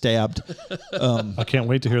not get stabbed. I can't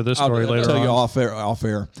wait to hear this I'll story later tell on. you off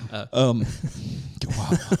air. Wow.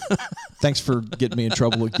 Thanks for getting me in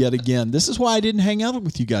trouble yet again. This is why I didn't hang out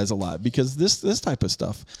with you guys a lot, because this type of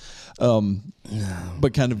stuff.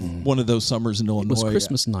 But kind of one of those summers in Illinois. It was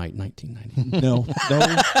Christmas night,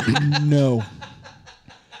 1990. No.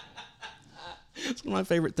 It's one of my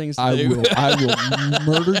favorite things to I do. will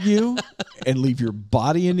murder you and leave your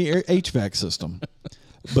body in the HVAC system.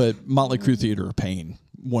 But Motley Crue Theater of Pain,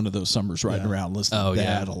 one of those summers riding around listening to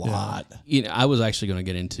that a lot. You know, I was actually going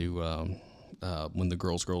to get into when the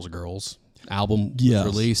Girls, Girls, Girls album Yes.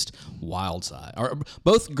 was released. Wild Side, or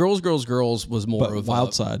both Girls, Girls, Girls was more But of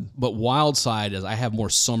Wild Side. But Wild Side is I have more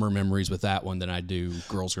summer memories with that one than I do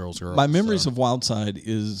Girls, Girls, Girls. My memories of Wild Side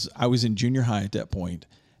is I was in junior high at that point,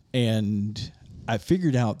 and I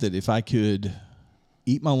figured out that if I could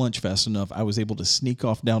eat my lunch fast enough, I was able to sneak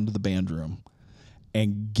off down to the band room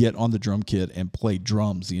and get on the drum kit and play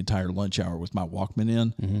drums the entire lunch hour with my Walkman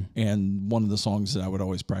in. Mm-hmm. And one of the songs that I would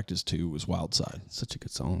always practice to was Wild Side. Such a good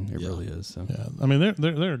song, it really is. So. Yeah, I mean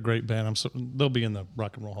they're a great band. They'll be in the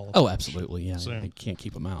Rock and Roll Hall of Fame. Oh, absolutely, yeah. So- They can't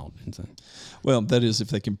keep them out. And so- Well, that is if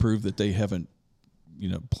they can prove that they haven't,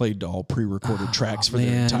 played all pre-recorded tracks for their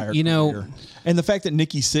man. entire career. And the fact that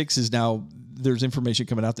Nikki Sixx is now, there's information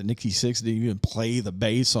coming out that Nikki Sixx didn't even play the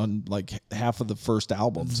bass on like half of the first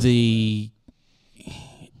album. So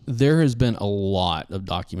There has been a lot of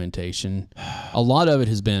documentation. A lot of it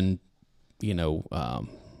has been,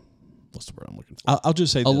 what's the word I'm looking for? I'll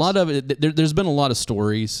just say A lot of it. There's been a lot of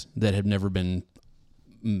stories that have never been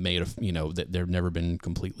made of, that they've never been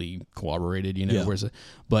completely corroborated. Yeah.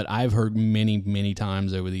 But I've heard many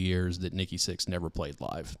times over the years that Nikki Sixx never played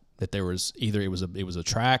live. That there was either it was a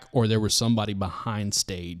track or there was somebody behind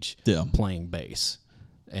stage playing bass.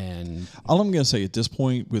 And all I'm going to say at this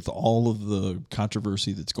point, with all of the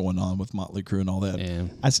controversy that's going on with Motley Crue and all that,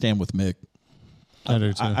 I stand with Mick. I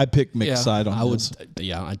do too. I pick Mick's side on this.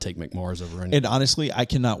 I'd take Mick Mars over anything. And honestly, I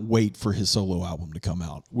cannot wait for his solo album to come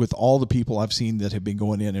out. With all the people I've seen that have been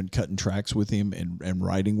going in and cutting tracks with him and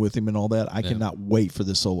writing with him and all that, I cannot wait for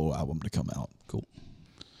this solo album to come out. Cool.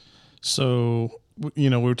 So, we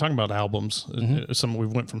were talking about albums. We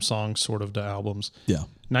went from songs sort of to albums. Yeah.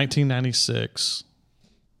 1996,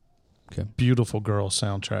 Okay. Beautiful Girl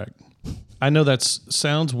soundtrack. I know that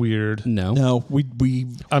sounds weird. No, we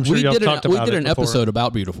I'm sure y'all talked about it. We did an before. episode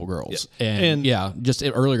about Beautiful Girls, and just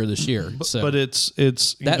earlier this year. But it's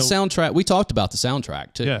that soundtrack. We talked about the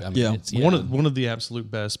soundtrack too. Yeah, It's, one of the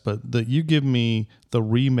absolute best. But you give me the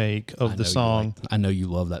remake of the song. I know you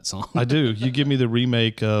love that song. I do. You give me the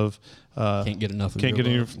remake of Can't Get Enough of Can't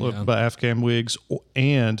Your Get Love. Enough by Afghan Wigs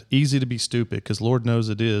and Easy to Be Stupid, because Lord knows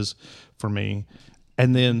it is for me.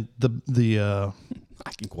 And then the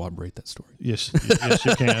I can corroborate that story. yes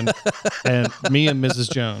you can. And Me and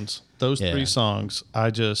Mrs. Jones. Those three songs.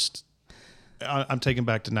 I'm taken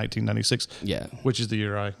back to 1996. Yeah. Which is the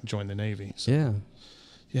year I joined the Navy. So,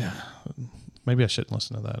 Yeah. maybe I shouldn't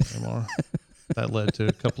listen to that anymore. That led to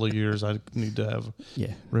a couple of years I need to have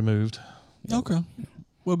removed. Okay.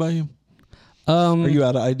 What about you? Are you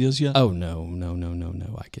out of ideas yet? Oh no.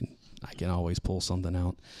 I can always pull something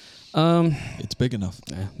out. It's big enough.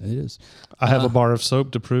 Yeah, it is. I have a bar of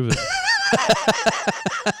soap to prove it.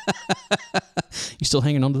 You still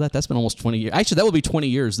hanging on to that? That's been almost 20 years. Actually, that will be 20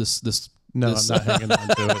 years. No, this, I'm not hanging on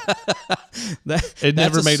to it. It that's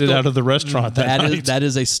never a made it sto- out of the restaurant that night. that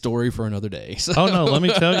is a story for another day. So. Oh no, let me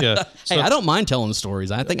tell you. Hey, I don't mind telling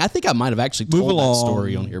stories. I think I might have actually told that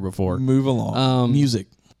story on here before. Move along. Music.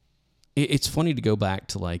 It's funny to go back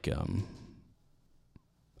to like,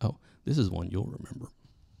 this is one you'll remember.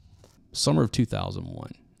 Summer of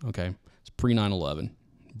 2001. Okay, it's pre 9/11.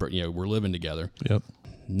 We're living together. Yep.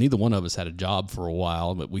 Neither one of us had a job for a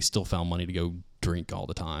while, but we still found money to go drink all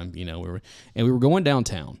the time. We were going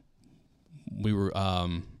downtown. We were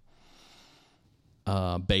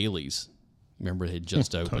Bailey's. Remember, it had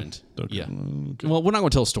just opened. Okay. Yeah. Okay. Well, we're not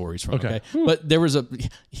going to tell stories from it, okay? But there was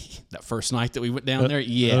that first night that we went down there.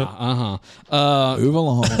 Yeah. Move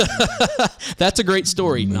along. That's a great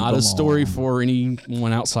story. Not a story for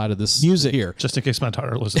anyone outside of this Music here. Just in case my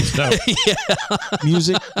daughter listens. No.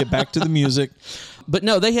 Music. Get back to the music. But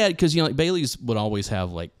no, they had, because like Bailey's would always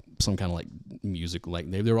have like some kind of like music,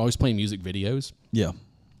 like they were always playing music videos. Yeah.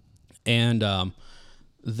 And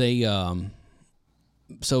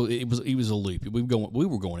so it was a loop. We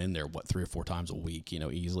were going in there 3 or 4 times a week,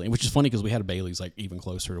 easily. Which is funny because we had a Bailey's like even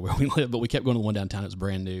closer to where we live, but we kept going to the one downtown. It was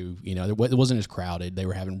brand new. It wasn't as crowded. They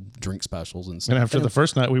were having drink specials and stuff. And after the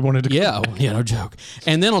first night, we wanted to go. Yeah, no joke.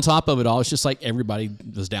 And then on top of it all, it's just like everybody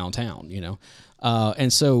was downtown,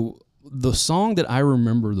 and so the song that I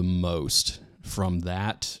remember the most from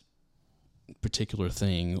that particular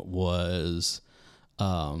thing was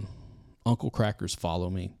Uncle Kracker's "Follow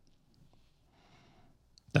Me."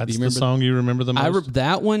 That's the song you remember the most?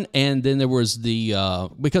 That one, and then there was the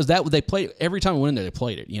because they played every time we went in there. They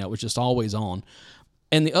played it. It was just always on.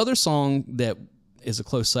 And the other song that is a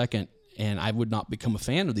close second, and I would not become a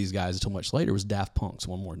fan of these guys until much later, was Daft Punk's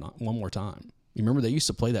 "One More Time." You remember they used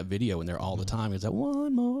to play that video in there all the time. It's that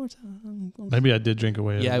 "One More Time." Maybe I did drink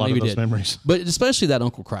away a lot of those memories. But especially that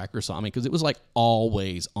Uncle Kracker song, because it was like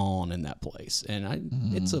always on in that place, and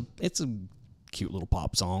it's a cute little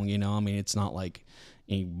pop song. It's not like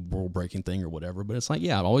any world-breaking thing or whatever, but it's like,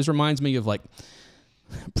 it always reminds me of like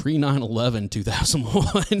pre 9/11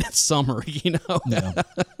 2001. It's summer, Yeah.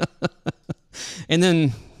 And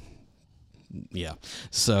then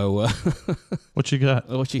so What you got?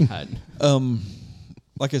 what you had?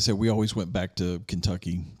 Like I said, we always went back to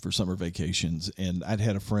Kentucky for summer vacations, and I'd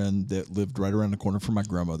had a friend that lived right around the corner from my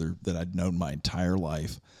grandmother that I'd known my entire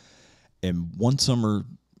life. And one summer,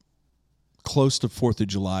 close to 4th of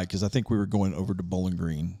July, because I think we were going over to Bowling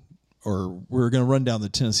Green, or we were going to run down the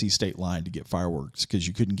Tennessee state line to get fireworks because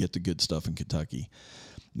you couldn't get the good stuff in Kentucky.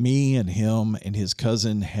 Me and him and his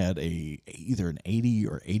cousin had either an 80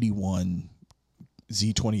 or 81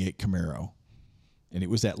 Z28 Camaro, and it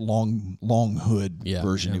was that long hood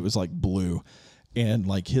version. It was like blue, and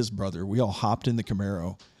like his brother, we all hopped in the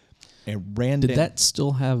Camaro and ran. Did that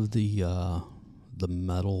still have the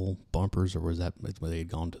metal bumpers, or was that when they had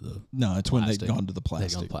gone to the? No, it's plastic? when they'd gone to the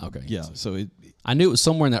plastic. Okay, yeah. So I knew it was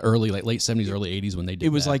somewhere in that early, like late 70s, early 80s when they did. It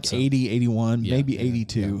was like 80, 81, maybe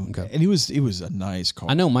 82, okay. And it was a nice car.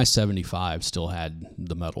 I know my 75 still had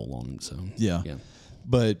the metal on it, so yeah.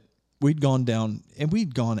 But we'd gone down, and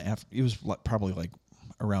we'd gone after. It was probably like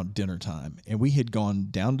around dinner time, and we had gone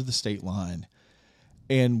down to the state line,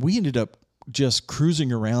 and we ended up just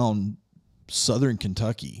cruising around southern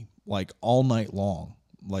Kentucky like all night long,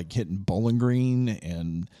 like hitting Bowling Green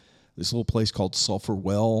and this little place called Sulphur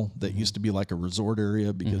Well that used to be like a resort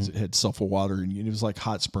area because it had sulfur water, and it was like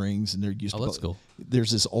hot springs, and there used to that's cool. There's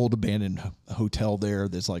this old abandoned hotel there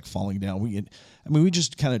that's like falling down. We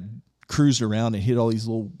just kind of cruised around and hit all these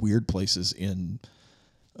little weird places in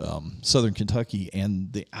southern Kentucky,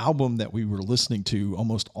 and the album that we were listening to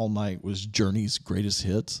almost all night was Journey's Greatest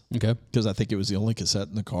Hits. Okay. Because I think it was the only cassette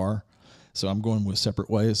in the car. So I'm going with Separate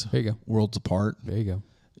Ways. There you go. Worlds Apart. There you go.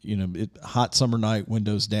 Hot summer night,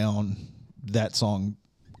 windows down, that song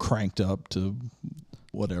cranked up to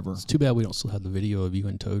whatever. It's too bad we don't still have the video of you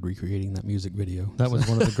and Toad recreating that music video. That was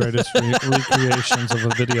one of the greatest recreations of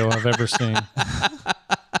a video I've ever seen.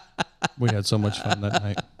 We had so much fun that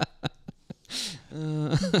night.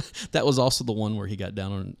 That was also the one where he got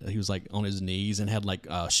down on, he was like on his knees and had like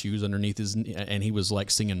shoes underneath his, and he was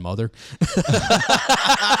like singing Mother.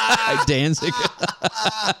 Like Danzig.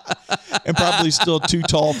 And probably still too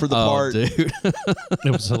tall for the part. Dude.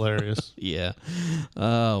 It was hilarious. Yeah.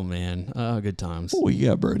 Oh man. Good times. Oh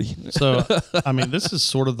yeah, Birdie. So, I mean, this is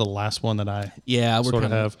sort of the last one that I we're sort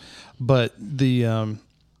of have. But the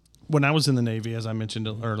when I was in the Navy, as I mentioned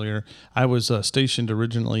earlier, I was stationed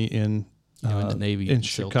originally in the Navy in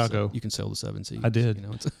Chicago. You can sail the 7 seas. I did. You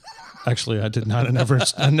know, Actually, I did not.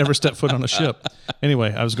 I never stepped foot on a ship.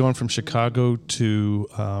 Anyway, I was going from Chicago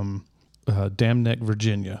to Dam Neck,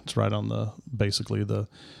 Virginia. It's right on basically the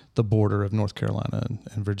border of North Carolina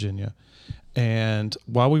and Virginia. And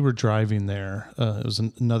while we were driving there, it was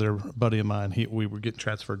another buddy of mine. We were getting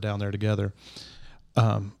transferred down there together.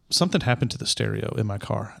 Something happened to the stereo in my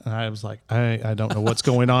car, and I was like, I don't know what's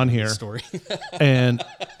going on here. story. and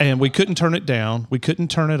we couldn't turn it down. We couldn't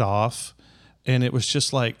turn it off. And it was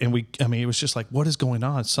just like, it was just like, what is going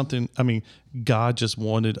on? God just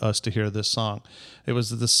wanted us to hear this song. It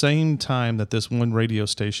was at the same time that this one radio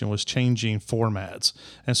station was changing formats.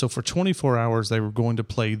 And so for 24 hours, they were going to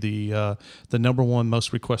play the number one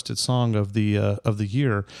most requested song of the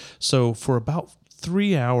year. So for about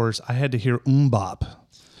 3 hours, I had to hear Bop.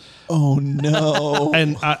 Oh no.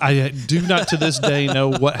 And I do not to this day know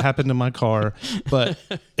what happened to my car, but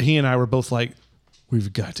he and I were both like,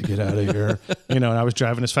 we've got to get out of here. And I was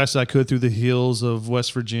driving as fast as I could through the hills of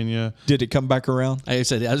West Virginia. Did it come back around? I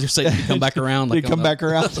said, as you say, you come back around. Did it come back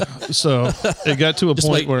around? So it got to a Just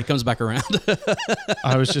point wait, where it comes back around.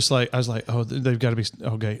 I was like, oh, they've got to be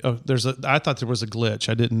okay. Oh, I thought there was a glitch.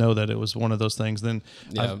 I didn't know that it was one of those things. Then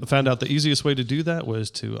Yeah. I found out the easiest way to do that was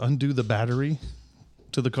to undo the battery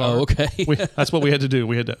to the car. Oh, okay. That's what we had to do.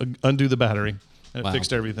 We had to undo the battery, and it Wow.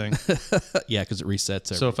 fixed everything. Yeah, because it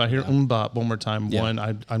resets everything. So if I hear Mbop one more time,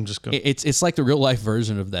 Yeah. I'm just going. It's like the real life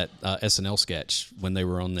version of that SNL sketch when they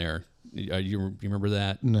were on there. You remember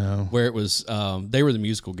that? No. Where it was they were the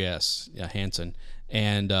musical guests, Hanson,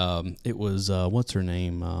 and it was what's her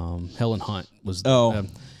name? Helen Hunt was.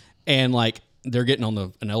 And like they're getting on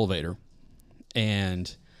an elevator,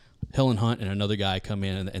 and Helen Hunt and another guy come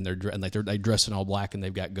in and they're dressed in all black and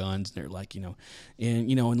they've got guns and they're like, in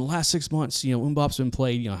the last 6 months, Mbop's been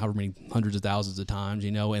played, however many hundreds of thousands of times,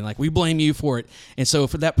 and like we blame you for it. And so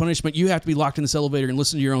for that punishment, you have to be locked in this elevator and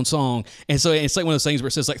listen to your own song. And so it's like one of those things where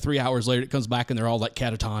it says like 3 hours later, it comes back and they're all like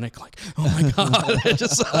catatonic, like, oh my God.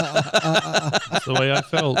 That's the way I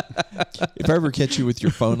felt. If I ever catch you with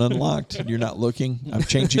your phone unlocked and you're not looking, I'm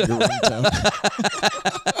changing your ringtone.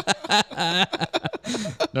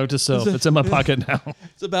 Note to self, it's in my pocket now.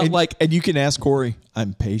 It's about And you can ask Corey,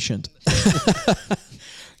 I'm patient.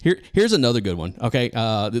 Here's another good one. Okay,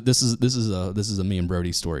 this is a me and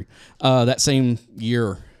Brody story. That same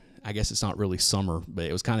year, I guess it's not really summer, but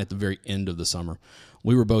it was kind of at the very end of the summer.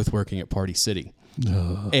 We were both working at Party City,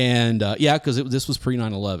 and because this was pre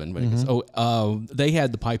 9/11. But they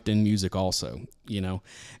had the piped in music also,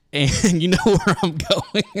 and you know where I'm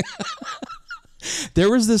going. There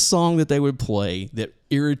was this song that they would play that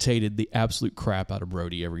irritated the absolute crap out of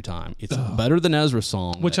Brody every time. It's Better Than Ezra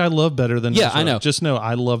song. Which I love better than Yeah, Ezra. I know. Just know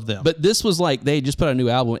I love them. But this was like they just put out a new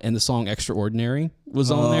album and the song Extraordinary was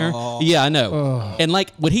on there. Yeah, I know. And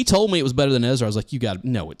like when he told me it was Better Than Ezra, I was like,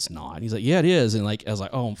 no, it's not. He's like, yeah, it is. And like I was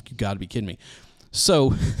like, oh, you got to be kidding me.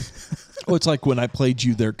 So Oh, it's like when I played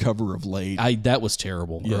you their cover of Laid. that was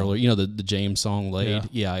terrible earlier. The James song Laid.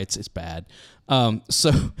 Yeah, it's bad.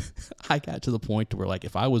 So I got to the point to where like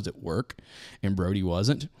if I was at work and Brody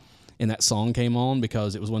wasn't, and that song came on,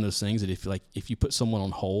 because it was one of those things that if you put someone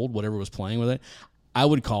on hold, whatever was playing with it, I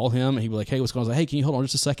would call him and he'd be like, hey, what's going on? I was like, hey, can you hold on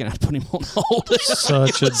just a second? I'd put him on hold.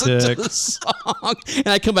 Such a dick. The song. And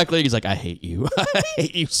I come back later, he's like, I hate you. I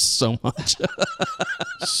hate you so much.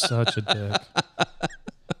 Such a dick.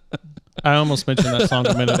 I almost mentioned that song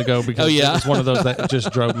a minute ago because it was one of those that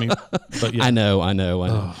just drove me. But yeah. I know.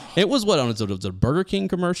 It was what, it was a Burger King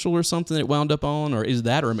commercial or something that it wound up on, or is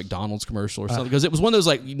that or a McDonald's commercial or something? Because it was one of those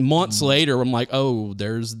like months later where I'm like, oh,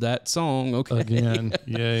 there's that song. Okay. Again,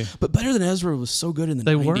 yay. But Better Than Ezra was so good in the 90s.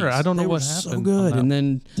 They were. I don't know They what were happened so on good. that- And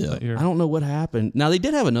then that year. I don't know what happened. Now, they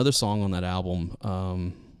did have another song on that album.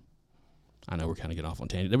 I know we're kind of getting off on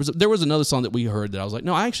tangent. There was another song that we heard that I was like,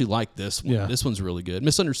 no, I actually like this one. Yeah. This one's really good.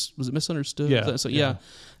 Was it Misunderstood? Yeah. So yeah.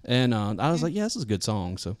 And I was like, yeah, this is a good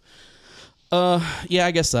song. So,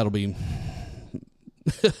 I guess that'll be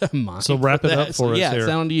mine. So wrap it up for us yeah, here. it's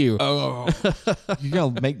down to you. Oh, you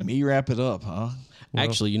gotta make me wrap it up, huh?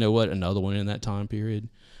 Actually, you know what? Another one in that time period,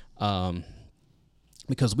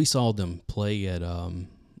 because we saw them play at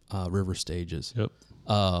River Stages. Yep.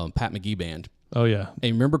 Pat McGee Band. Oh yeah.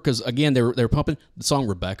 And remember, because again, they were pumping the song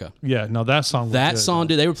Rebecca. Yeah. No, that song. Was That good, song, though.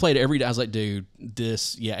 dude, they were played every day. I was like, dude,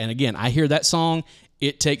 this, yeah. And again, I hear that song,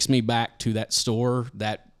 it takes me back to that store,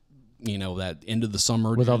 that end of the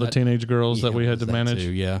summer with all the that- teenage girls that Yeah, we it had was to that manage.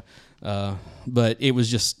 too, yeah. But it was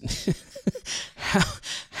just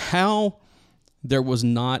how there was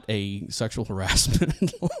not a sexual harassment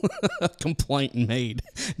complaint made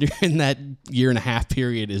during that year and a half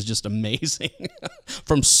period is just amazing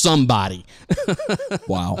from somebody.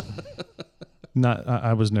 Wow.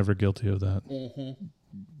 I was never guilty of that.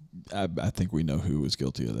 I think we know who was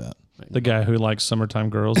guilty of that. The guy who likes Summertime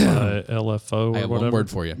Girls by LFO or I have whatever. one word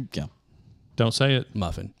for you. Yeah. Don't say it.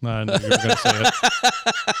 Muffin. I knew you were going to say it.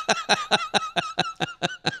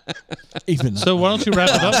 Even So why don't you wrap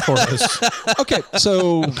it up for us? okay,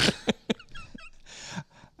 so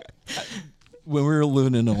when we were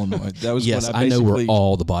living in Illinois, that was Yes, when I know where basically-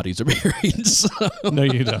 all the bodies are buried. So. No,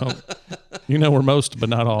 you don't. You know where most, but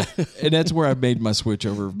not all. and that's where I made my switch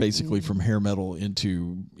over basically from hair metal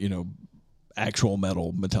into, actual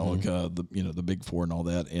metal, Metallica, the big four and all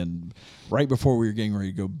that. And right before we were getting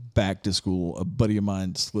ready to go back to school, a buddy of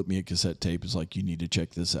mine slipped me a cassette tape. It's like, you need to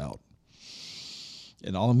check this out.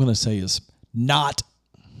 And all I'm going to say is not.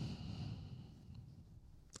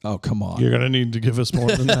 Oh, come on. You're gonna need to give us more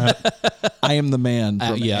than that. I Am the Man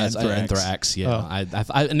from yeah, it's Anthrax. Anthrax. Yeah,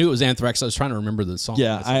 I knew it was Anthrax. I was trying to remember the song.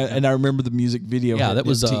 Yeah, I remember the music video. Yeah, hit that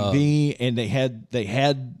was, TV, and they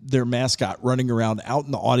had their mascot running around out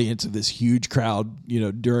in the audience of this huge crowd.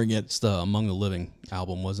 During it. It's the Among the Living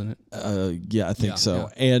album, wasn't it? Yeah, I think so.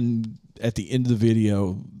 Yeah. And at the end of the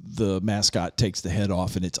video, the mascot takes the head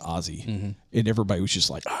off, and it's Ozzy, and everybody was just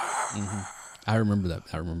like, I remember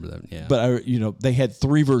that. Yeah. But they had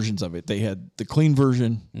 3 versions of it. They had the clean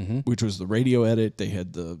version, which was the radio edit. They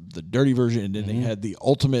had the dirty version, and then they had the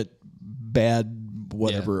ultimate bad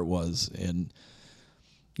whatever it was. And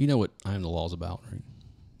you know what I Am the Law is about, right?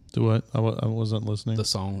 Do what? I wasn't listening. The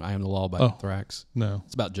song I Am the Law by Anthrax. No.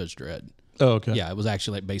 It's about Judge Dredd. Oh, okay. Yeah, it was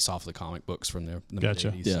actually like based off the comic books from the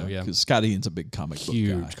Gotcha. mid-80s. yeah, So, yeah. because Scott Ian's a big comic book guy.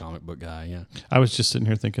 Huge comic book guy, yeah. I was just sitting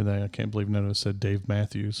here thinking that I can't believe none of us said Dave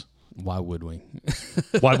Matthews. Why would we?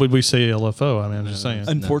 Why would we say LFO? I mean, I'm just saying.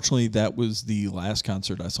 Unfortunately, that was the last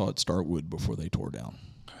concert I saw at Starwood before they tore down.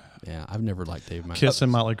 Yeah, I've never liked Dave Matthews. Kiss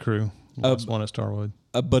and Motley Crue. Last one at Starwood.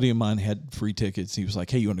 A buddy of mine had free tickets. He was like,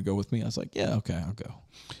 "Hey, you want to go with me?" I was like, "Yeah, okay, I'll go."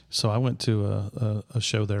 So I went to a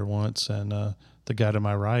show there once, and the guy to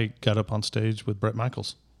my right got up on stage with Bret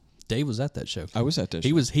Michaels. Dave was at that show. I was at that.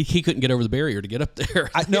 He was he couldn't get over the barrier to get up there.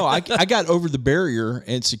 I got over the barrier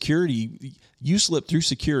and security. You slipped through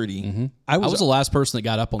security. I was the last person that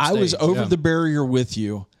got up on stage. I was over the barrier with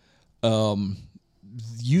you.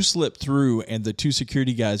 You slipped through, and the 2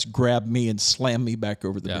 security guys grabbed me and slammed me back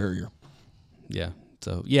over the barrier. Yeah.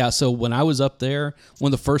 So when I was up there,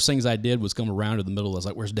 one of the first things I did was come around to the middle. I was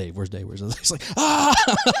like, "Where's Dave? Where's Dave? Where's Dave?" He's like, "Ah!"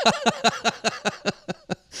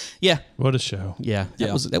 Yeah. What a show. Yeah.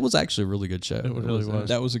 That was actually a really good show. It really was.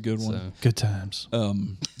 That was a good one. So- Good times.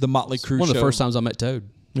 The Motley Crue One of show. the first times I met Toad.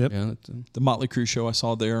 Yep. Yeah. The Motley Crue show I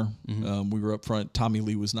saw there. We were up front. Tommy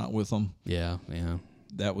Lee was not with them. Yeah.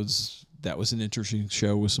 That was an interesting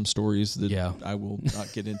show with some stories that Yeah. I will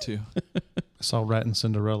not get into. I saw Rat and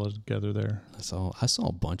Cinderella together there. I saw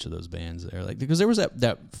a bunch of those bands there, like because there was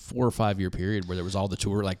that 4 or 5 year period where there was all the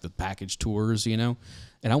tour, like the package tours, and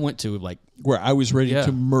I went to like Where I was ready Yeah.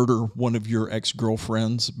 to murder one of your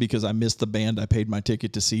ex-girlfriends because I missed the band I paid my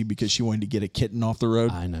ticket to see because she wanted to get a kitten off the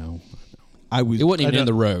road. I know I was. it wasn't even in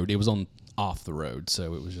the road; it was on off the road,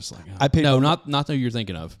 so it was just like I paid no, my- not the you're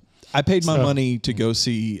thinking of. I paid my money to go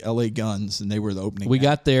see L.A. Guns, and they were the opening. We act.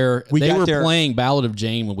 got there. We they got were there- playing Ballad of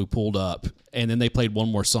Jane when we pulled up, and then they played one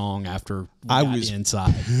more song after we I got was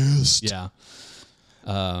inside. pissed. Yeah.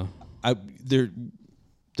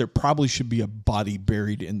 There probably should be a body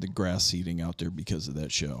buried in the grass seating out there because of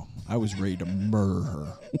that show. I was ready to murder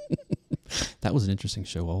her. That was an interesting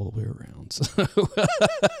show all the way around. So.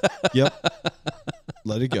 Yep.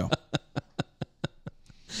 Let it go.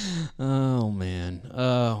 Oh man.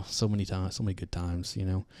 Oh, so many times, so many good times,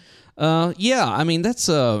 Yeah, I mean that's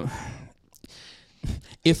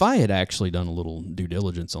if I had actually done a little due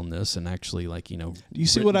diligence on this and actually do you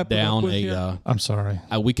see what I put up down with a here? I'm sorry.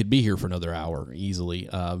 we could be here for another hour easily.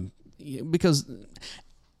 Because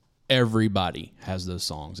everybody has those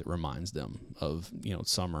songs. It reminds them of,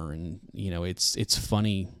 summer, and it's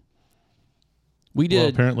funny. We Well,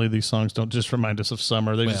 did apparently these songs don't just remind us of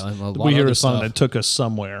summer. They Well, and a lot we of hear other a song stuff. that took us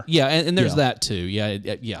somewhere. Yeah, and there's Yeah. that too.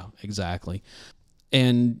 Yeah, exactly.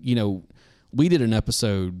 And we did an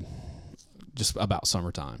episode just about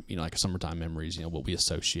summertime. Like summertime memories. What we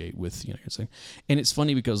associate with. And it's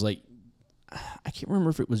funny because I can't remember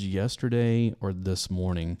if it was yesterday or this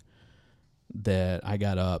morning that I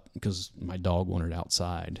got up because my dog wandered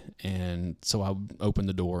outside, and so I opened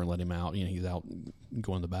the door and let him out. He's out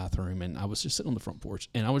going to the bathroom, and I was just sitting on the front porch,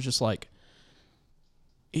 and I was just like,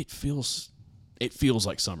 it feels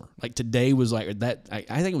like summer. Like today was like that. I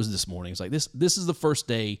think it was this morning. It's like this is the first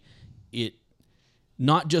day it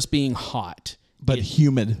not just being hot, But it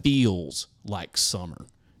humid. feels like summer.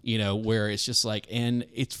 Where it's just like, and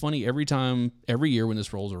it's funny every year when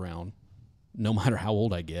this rolls around, no matter how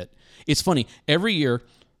old I get, it's funny every year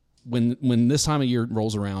when this time of year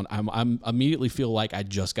rolls around, I'm immediately feel like I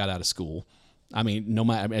just got out of school. I mean, no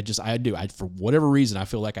matter, I for whatever reason, I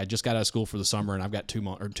feel like I just got out of school for the summer and I've got 2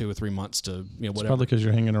 or 3 months to, whatever. Probably because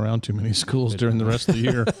you're hanging around too many schools during the rest of the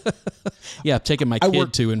year. Yeah, taking my kid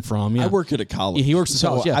work- to and from. Yeah. I work at a college. He works at so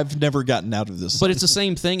college, yeah. I've never gotten out of this. But it's the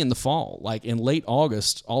same thing in the fall. Like in late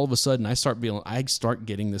August, all of a sudden I start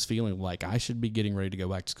getting this feeling like I should be getting ready to go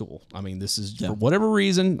back to school. I mean, this is for whatever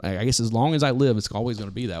reason, I guess as long as I live, it's always going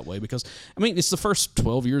to be that way because it's the first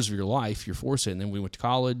 12 years of your life, you're forced it. And then we went to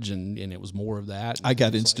college and it was more of that. I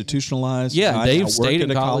got institutionalized. Yeah, I Dave work stayed at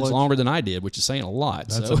in a college longer than I did, which is saying a lot.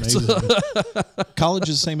 That's so amazing. College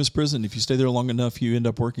is the same as prison. If you stay there long enough, you end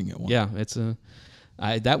up working at one. yeah, it's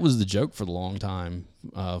That was the joke for the long time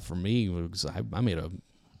for me. Was I made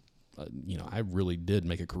I really did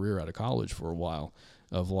make a career out of college for a while.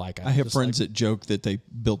 Of like, I have friends that joke that they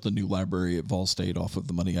built a new library at Vol State off of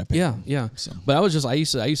the money I paid. Yeah. So. But I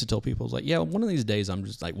used to tell people, I was like, yeah, one of these days I'm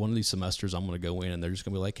just like, one of these semesters I'm going to go in and they're just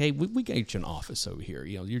going to be like, hey, we got you an office over here.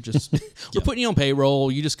 You're just, we're putting you on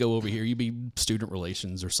payroll. You just go over here. You be student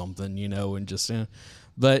relations or something, and just,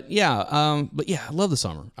 but yeah, I love the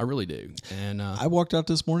summer. I really do. And I walked out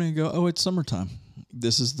this morning and go, oh, it's summertime.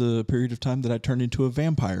 This is the period of time that I turn into a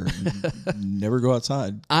vampire and never go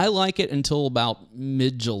outside. I like it until about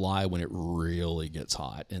mid-July when it really gets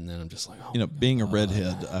hot, and then I'm just like, being a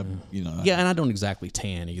redhead, yeah, and I don't exactly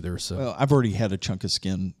tan either. So well, I've already had a chunk of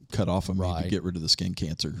skin cut off of me Right. to get rid of the skin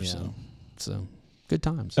cancer. yeah, So good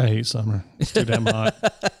times. I hate summer. It's too damn hot.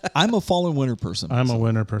 I'm a fall and winter person. I'm a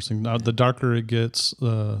winter person. The darker it gets,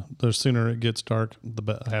 the sooner it gets dark,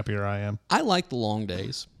 the happier I am. I like the long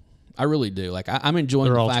days. I really do. Like I'm enjoying.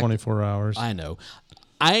 They're the all fact 24 hours. I know.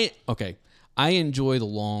 I enjoy the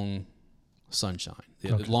long sunshine,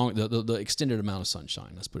 the extended amount of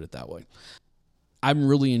sunshine. Let's put it that way. I'm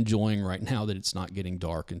really enjoying right now that it's not getting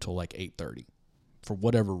dark until like 8:30, for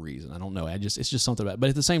whatever reason. I don't know. It's just something about it. But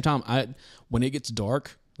at the same time, when it gets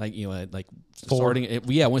dark, when it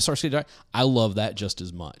starts getting dark, I love that just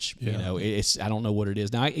as much. Yeah. I don't know what it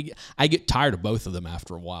is. Now I get tired of both of them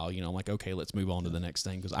after a while. I'm like, okay, let's move on to the next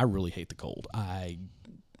thing because I really hate the cold. I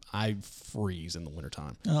freeze in the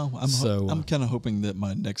wintertime. Oh, I'm kind of hoping that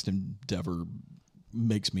my next endeavor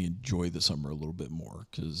makes me enjoy the summer a little bit more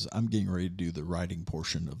because I'm getting ready to do the riding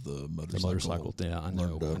portion of the motorcycle. Yeah, I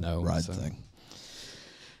know. Ride So, thing.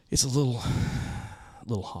 It's a little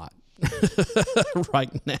hot right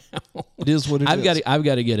now. It is what it is. I've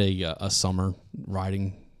got to get a summer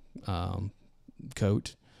riding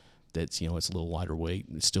coat. That's it's a little lighter weight.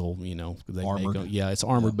 It's still they armored. It's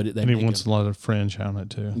armored, but And he wants a lot of fringe on it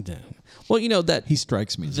too. Yeah. Well, that He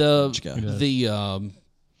strikes me as a French guy.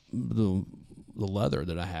 The leather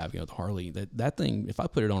that I have, the Harley, that thing. If I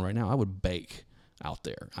put it on right now, I would bake out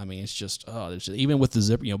there. I mean, it's just even with the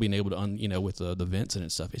zipper, being able to with the vents and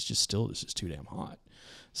stuff, it's just too damn hot.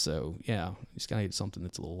 So yeah, you just gotta get something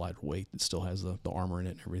that's a little lighter weight that still has the armor in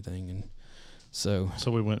it and everything. And so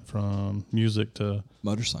we went from music to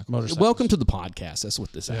motorcycle. welcome to the podcast. That's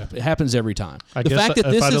what this happens. It happens every time. I guess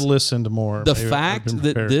if I'd have listened more, the maybe fact I'd been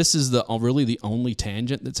that prepared. this is really the only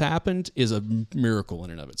tangent that's happened is a miracle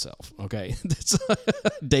in and of itself. Okay,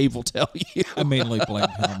 Dave will tell you. I mainly blame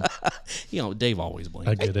him. Dave always blames.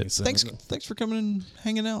 I get me, it. so. Thanks for coming and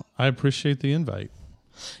hanging out. I appreciate the invite.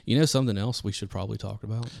 Something else we should probably talk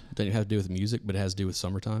about. It doesn't have to do with music, but it has to do with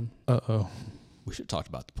summertime. We should talk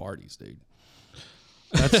about the parties, dude.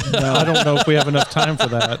 I don't know if we have enough time for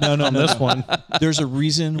that. No, on this one. There's a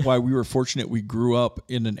reason why we were fortunate. We grew up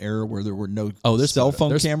in an era where there were no cell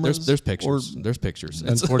phone cameras. There's pictures. There's pictures.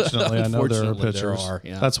 Unfortunately, I know there are pictures.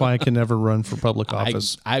 That's why I can never run for public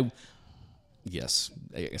office. Yes,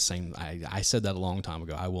 same. I said that a long time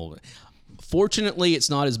ago. I will. Fortunately, it's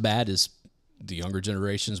not as bad as the younger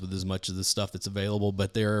generations with as much of the stuff that's available,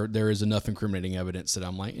 but there is enough incriminating evidence that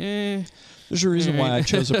I'm like, There's a reason why I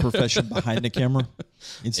chose a profession behind the camera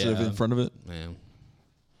instead of in front of it. Yeah.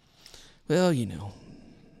 Well,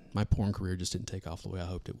 my porn career just didn't take off the way I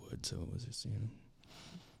hoped it would, so it was just,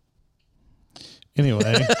 Anyway,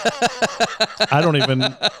 I don't even.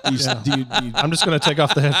 I'm just going to take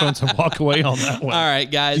off the headphones and walk away on that one. All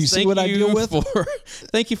right, guys. Do you see what I deal with?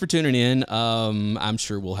 Thank you for tuning in. I'm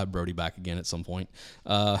sure we'll have Brody back again at some point,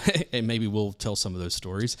 and maybe we'll tell some of those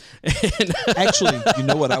stories. Actually, you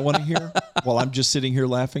know what I want to hear while I'm just sitting here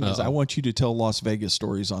laughing is I want you to tell Las Vegas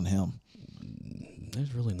stories on him.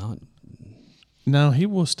 There's really not. No, he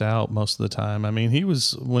wussed out most of the time. I mean,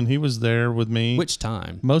 when he was there with me. Which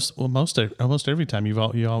time? Almost every time. You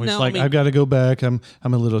always No, like, I've got to go back. I'm a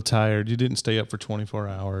little tired. You didn't stay up for 24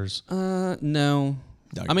 hours. No.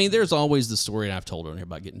 I mean, there's always the story, and I've told her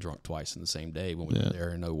about getting drunk twice in the same day when we were there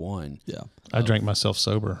in 01. Yeah, I drank myself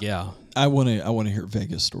sober. Yeah. I want to hear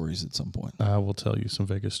Vegas stories at some point. I will tell you some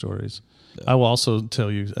Vegas stories. I will also tell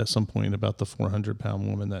you at some point about the 400-pound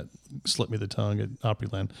woman that slit me the tongue at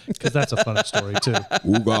Opryland, because that's a funny story too.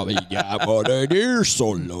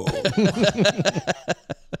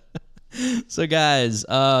 So guys,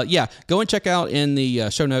 go and check out in the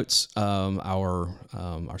show notes. Our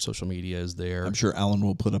social media is there. I'm sure Alan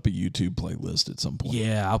will put up a YouTube playlist at some point.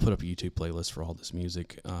 Yeah, I'll put up a YouTube playlist for all this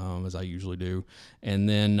music, as I usually do. And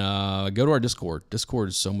then go to our Discord. Discord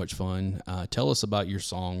is so much fun. Tell us about your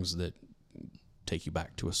songs that take you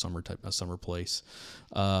back to a summer place.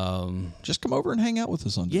 Just come over and hang out with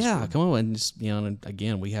us on Discord. Yeah, come on, and just, and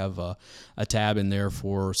again, we have a tab in there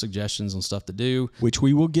for suggestions and stuff to do, which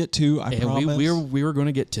we will get to. I promise. We were going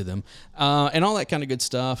to get to them, and all that kind of good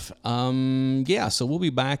stuff. So we'll be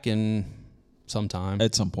back in sometime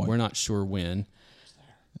at some point. We're not sure when.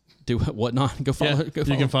 Do Whatnot? Go follow. Yeah, Go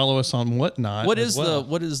follow. you can follow us on Whatnot. What's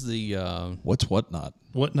Whatnot?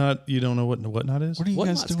 Whatnot? You don't know what Whatnot is? What are you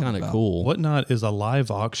guys Whatnot's doing? Kind of cool. Whatnot is a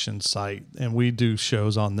live auction site, and we do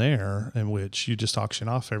shows on there in which you just auction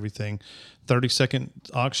off everything. 30-second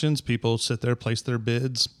auctions. People sit there, place their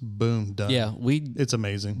bids. Boom, done. Yeah, It's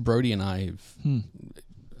amazing. Brody and I.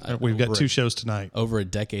 We've got 2 shows tonight. Over a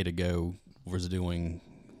decade ago, was doing.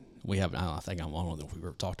 We have. I don't know if we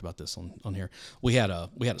ever talked about this on here. We had a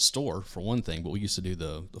store for one thing, but we used to do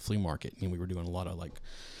the flea market, and we were doing a lot of like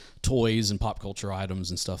toys and pop culture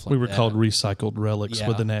items and stuff like that. We were called Recycled Relics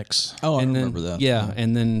with an X. Oh, I and remember that. Yeah,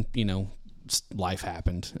 and then life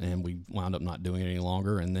happened, and we wound up not doing it any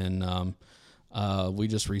longer, and then we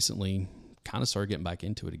just recently kind of started getting back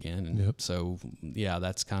into it again, and so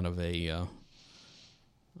that's kind of a.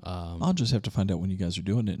 I'll just have to find out when you guys are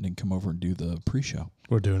doing it and then come over and do the pre-show.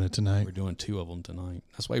 We're doing it tonight. We're doing 2 of them tonight.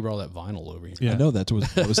 That's why you brought all that vinyl over here. Yeah. I know that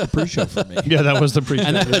was the pre-show for me. Yeah, that was the pre-show.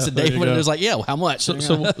 And that was the There day you when it go. was like, how much?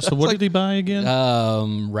 So what did he buy again?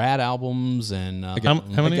 Rad albums and how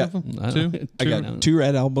many of them? I don't know. 2? I got 2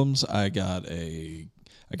 Rad albums. I got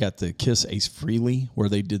the Kiss Ace Frehley, where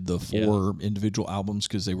they did the 4 individual albums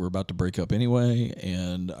because they were about to break up anyway,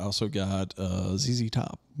 and I also got ZZ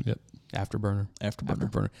Top. Yep. Afterburner. I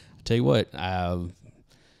tell you what,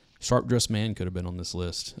 Sharp Dressed Man could have been on this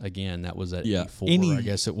list. Again, that was at E4, I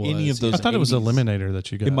guess it was. Any of those I thought it was Eliminator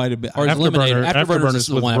that you got. It might have been. Or Afterburner. Afterburner is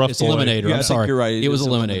the with one. Rough It's Boy. Eliminator. Yeah, I I'm think sorry. you're right. It was It's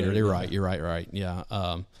Eliminator. Eliminator. You're right. Yeah.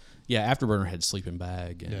 Afterburner had Sleeping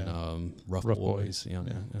Bag and Rough Boys. Yeah.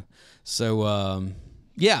 So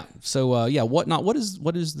Whatnot. What is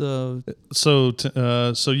the?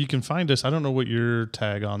 So you can find us. I don't know what your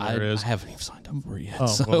tag on there is. I haven't even signed up for it yet. Oh,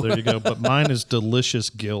 so. well, there you go. But mine is Delicious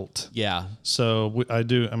Guilt. Yeah. So I'm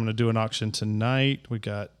going to do an auction tonight. We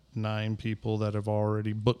got 9 people that have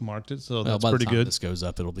already bookmarked it, so that's by pretty the time good. this goes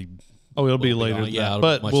up, it'll be. It'll be later. on it. than Yeah, that. it'll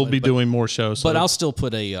But be much we'll later. be doing more shows. So But I'll still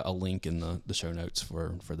put a link in the show notes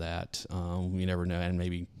for that. You never know, and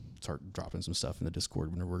maybe start dropping some stuff in the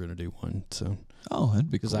Discord whenever we're going to do one. So That'd be cool.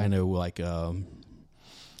 because I know like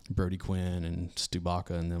Brody Quinn and Stu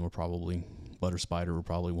Baca, and then Butter Spider will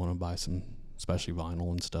probably want to buy some, especially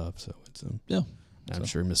vinyl and stuff. So it's I'm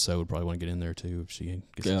sure Miss So would probably want to get in there too if she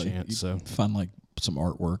gets a chance. So find like some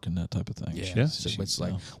artwork and that type of thing. So it's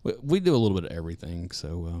like we do a little bit of everything.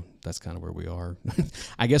 So that's kind of where we are.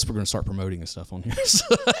 I guess we're going to start promoting the stuff on here. So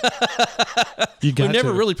you got we've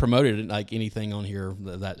never to. really promoted like anything on here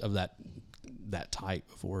that type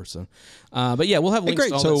before. So, but yeah, we'll have links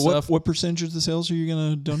to all So that stuff. what percentage of the sales are you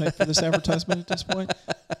going to donate for this advertisement at this point?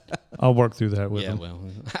 I'll work through that with Yeah, them. well,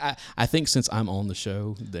 I think since I'm on the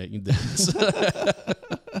show,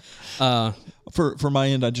 For my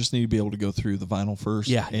end, I just need to be able to go through the vinyl first.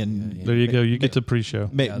 Yeah. And There you go. You get the pre-show.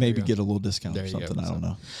 maybe get a little discount There or you go. something. I don't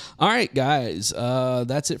know. All right, guys,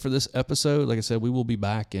 that's it for this episode. Like I said, we will be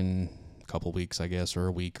back in a couple weeks, I guess, or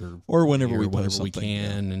a week, or whenever we whenever post we something,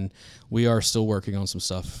 can. And we are still working on some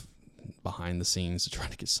stuff behind the scenes to try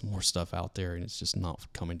to get some more stuff out there, and it's just not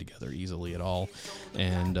coming together easily at all.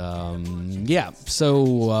 And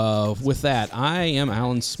so with that, I am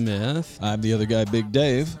Alan Smith, I'm the other guy, Big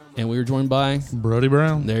Dave. and we were joined by Brody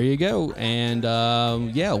Brown. there you go. And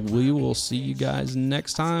we will see you guys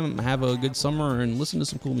next time. Have a good summer and listen to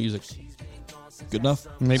some cool music. Good enough.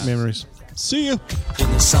 Make memories. See you.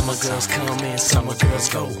 When the summer girls come and summer girls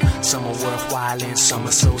go, some are worthwhile and some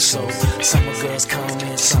are so-so. Summer girls come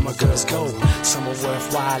and summer girls go, some are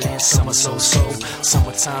worthwhile and some are so-so.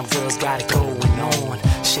 Summertime girls got it going on,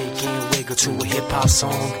 shake and wiggle to a hip-hop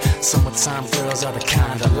song. Summertime girls are the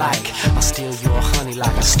kind I like, I'll steal your honey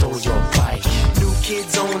like I stole your bike. New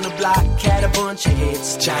kids on the block had a bunch of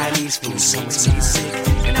hits, Chinese food, summertime sick.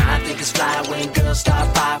 And I think it's fly when girls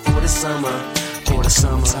stop by for the summer. For the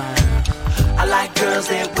summertime, I like girls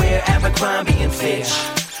that wear Abercrombie and Fitch.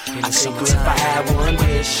 I think if I had one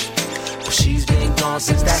wish, but she's been gone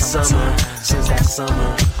since that summer.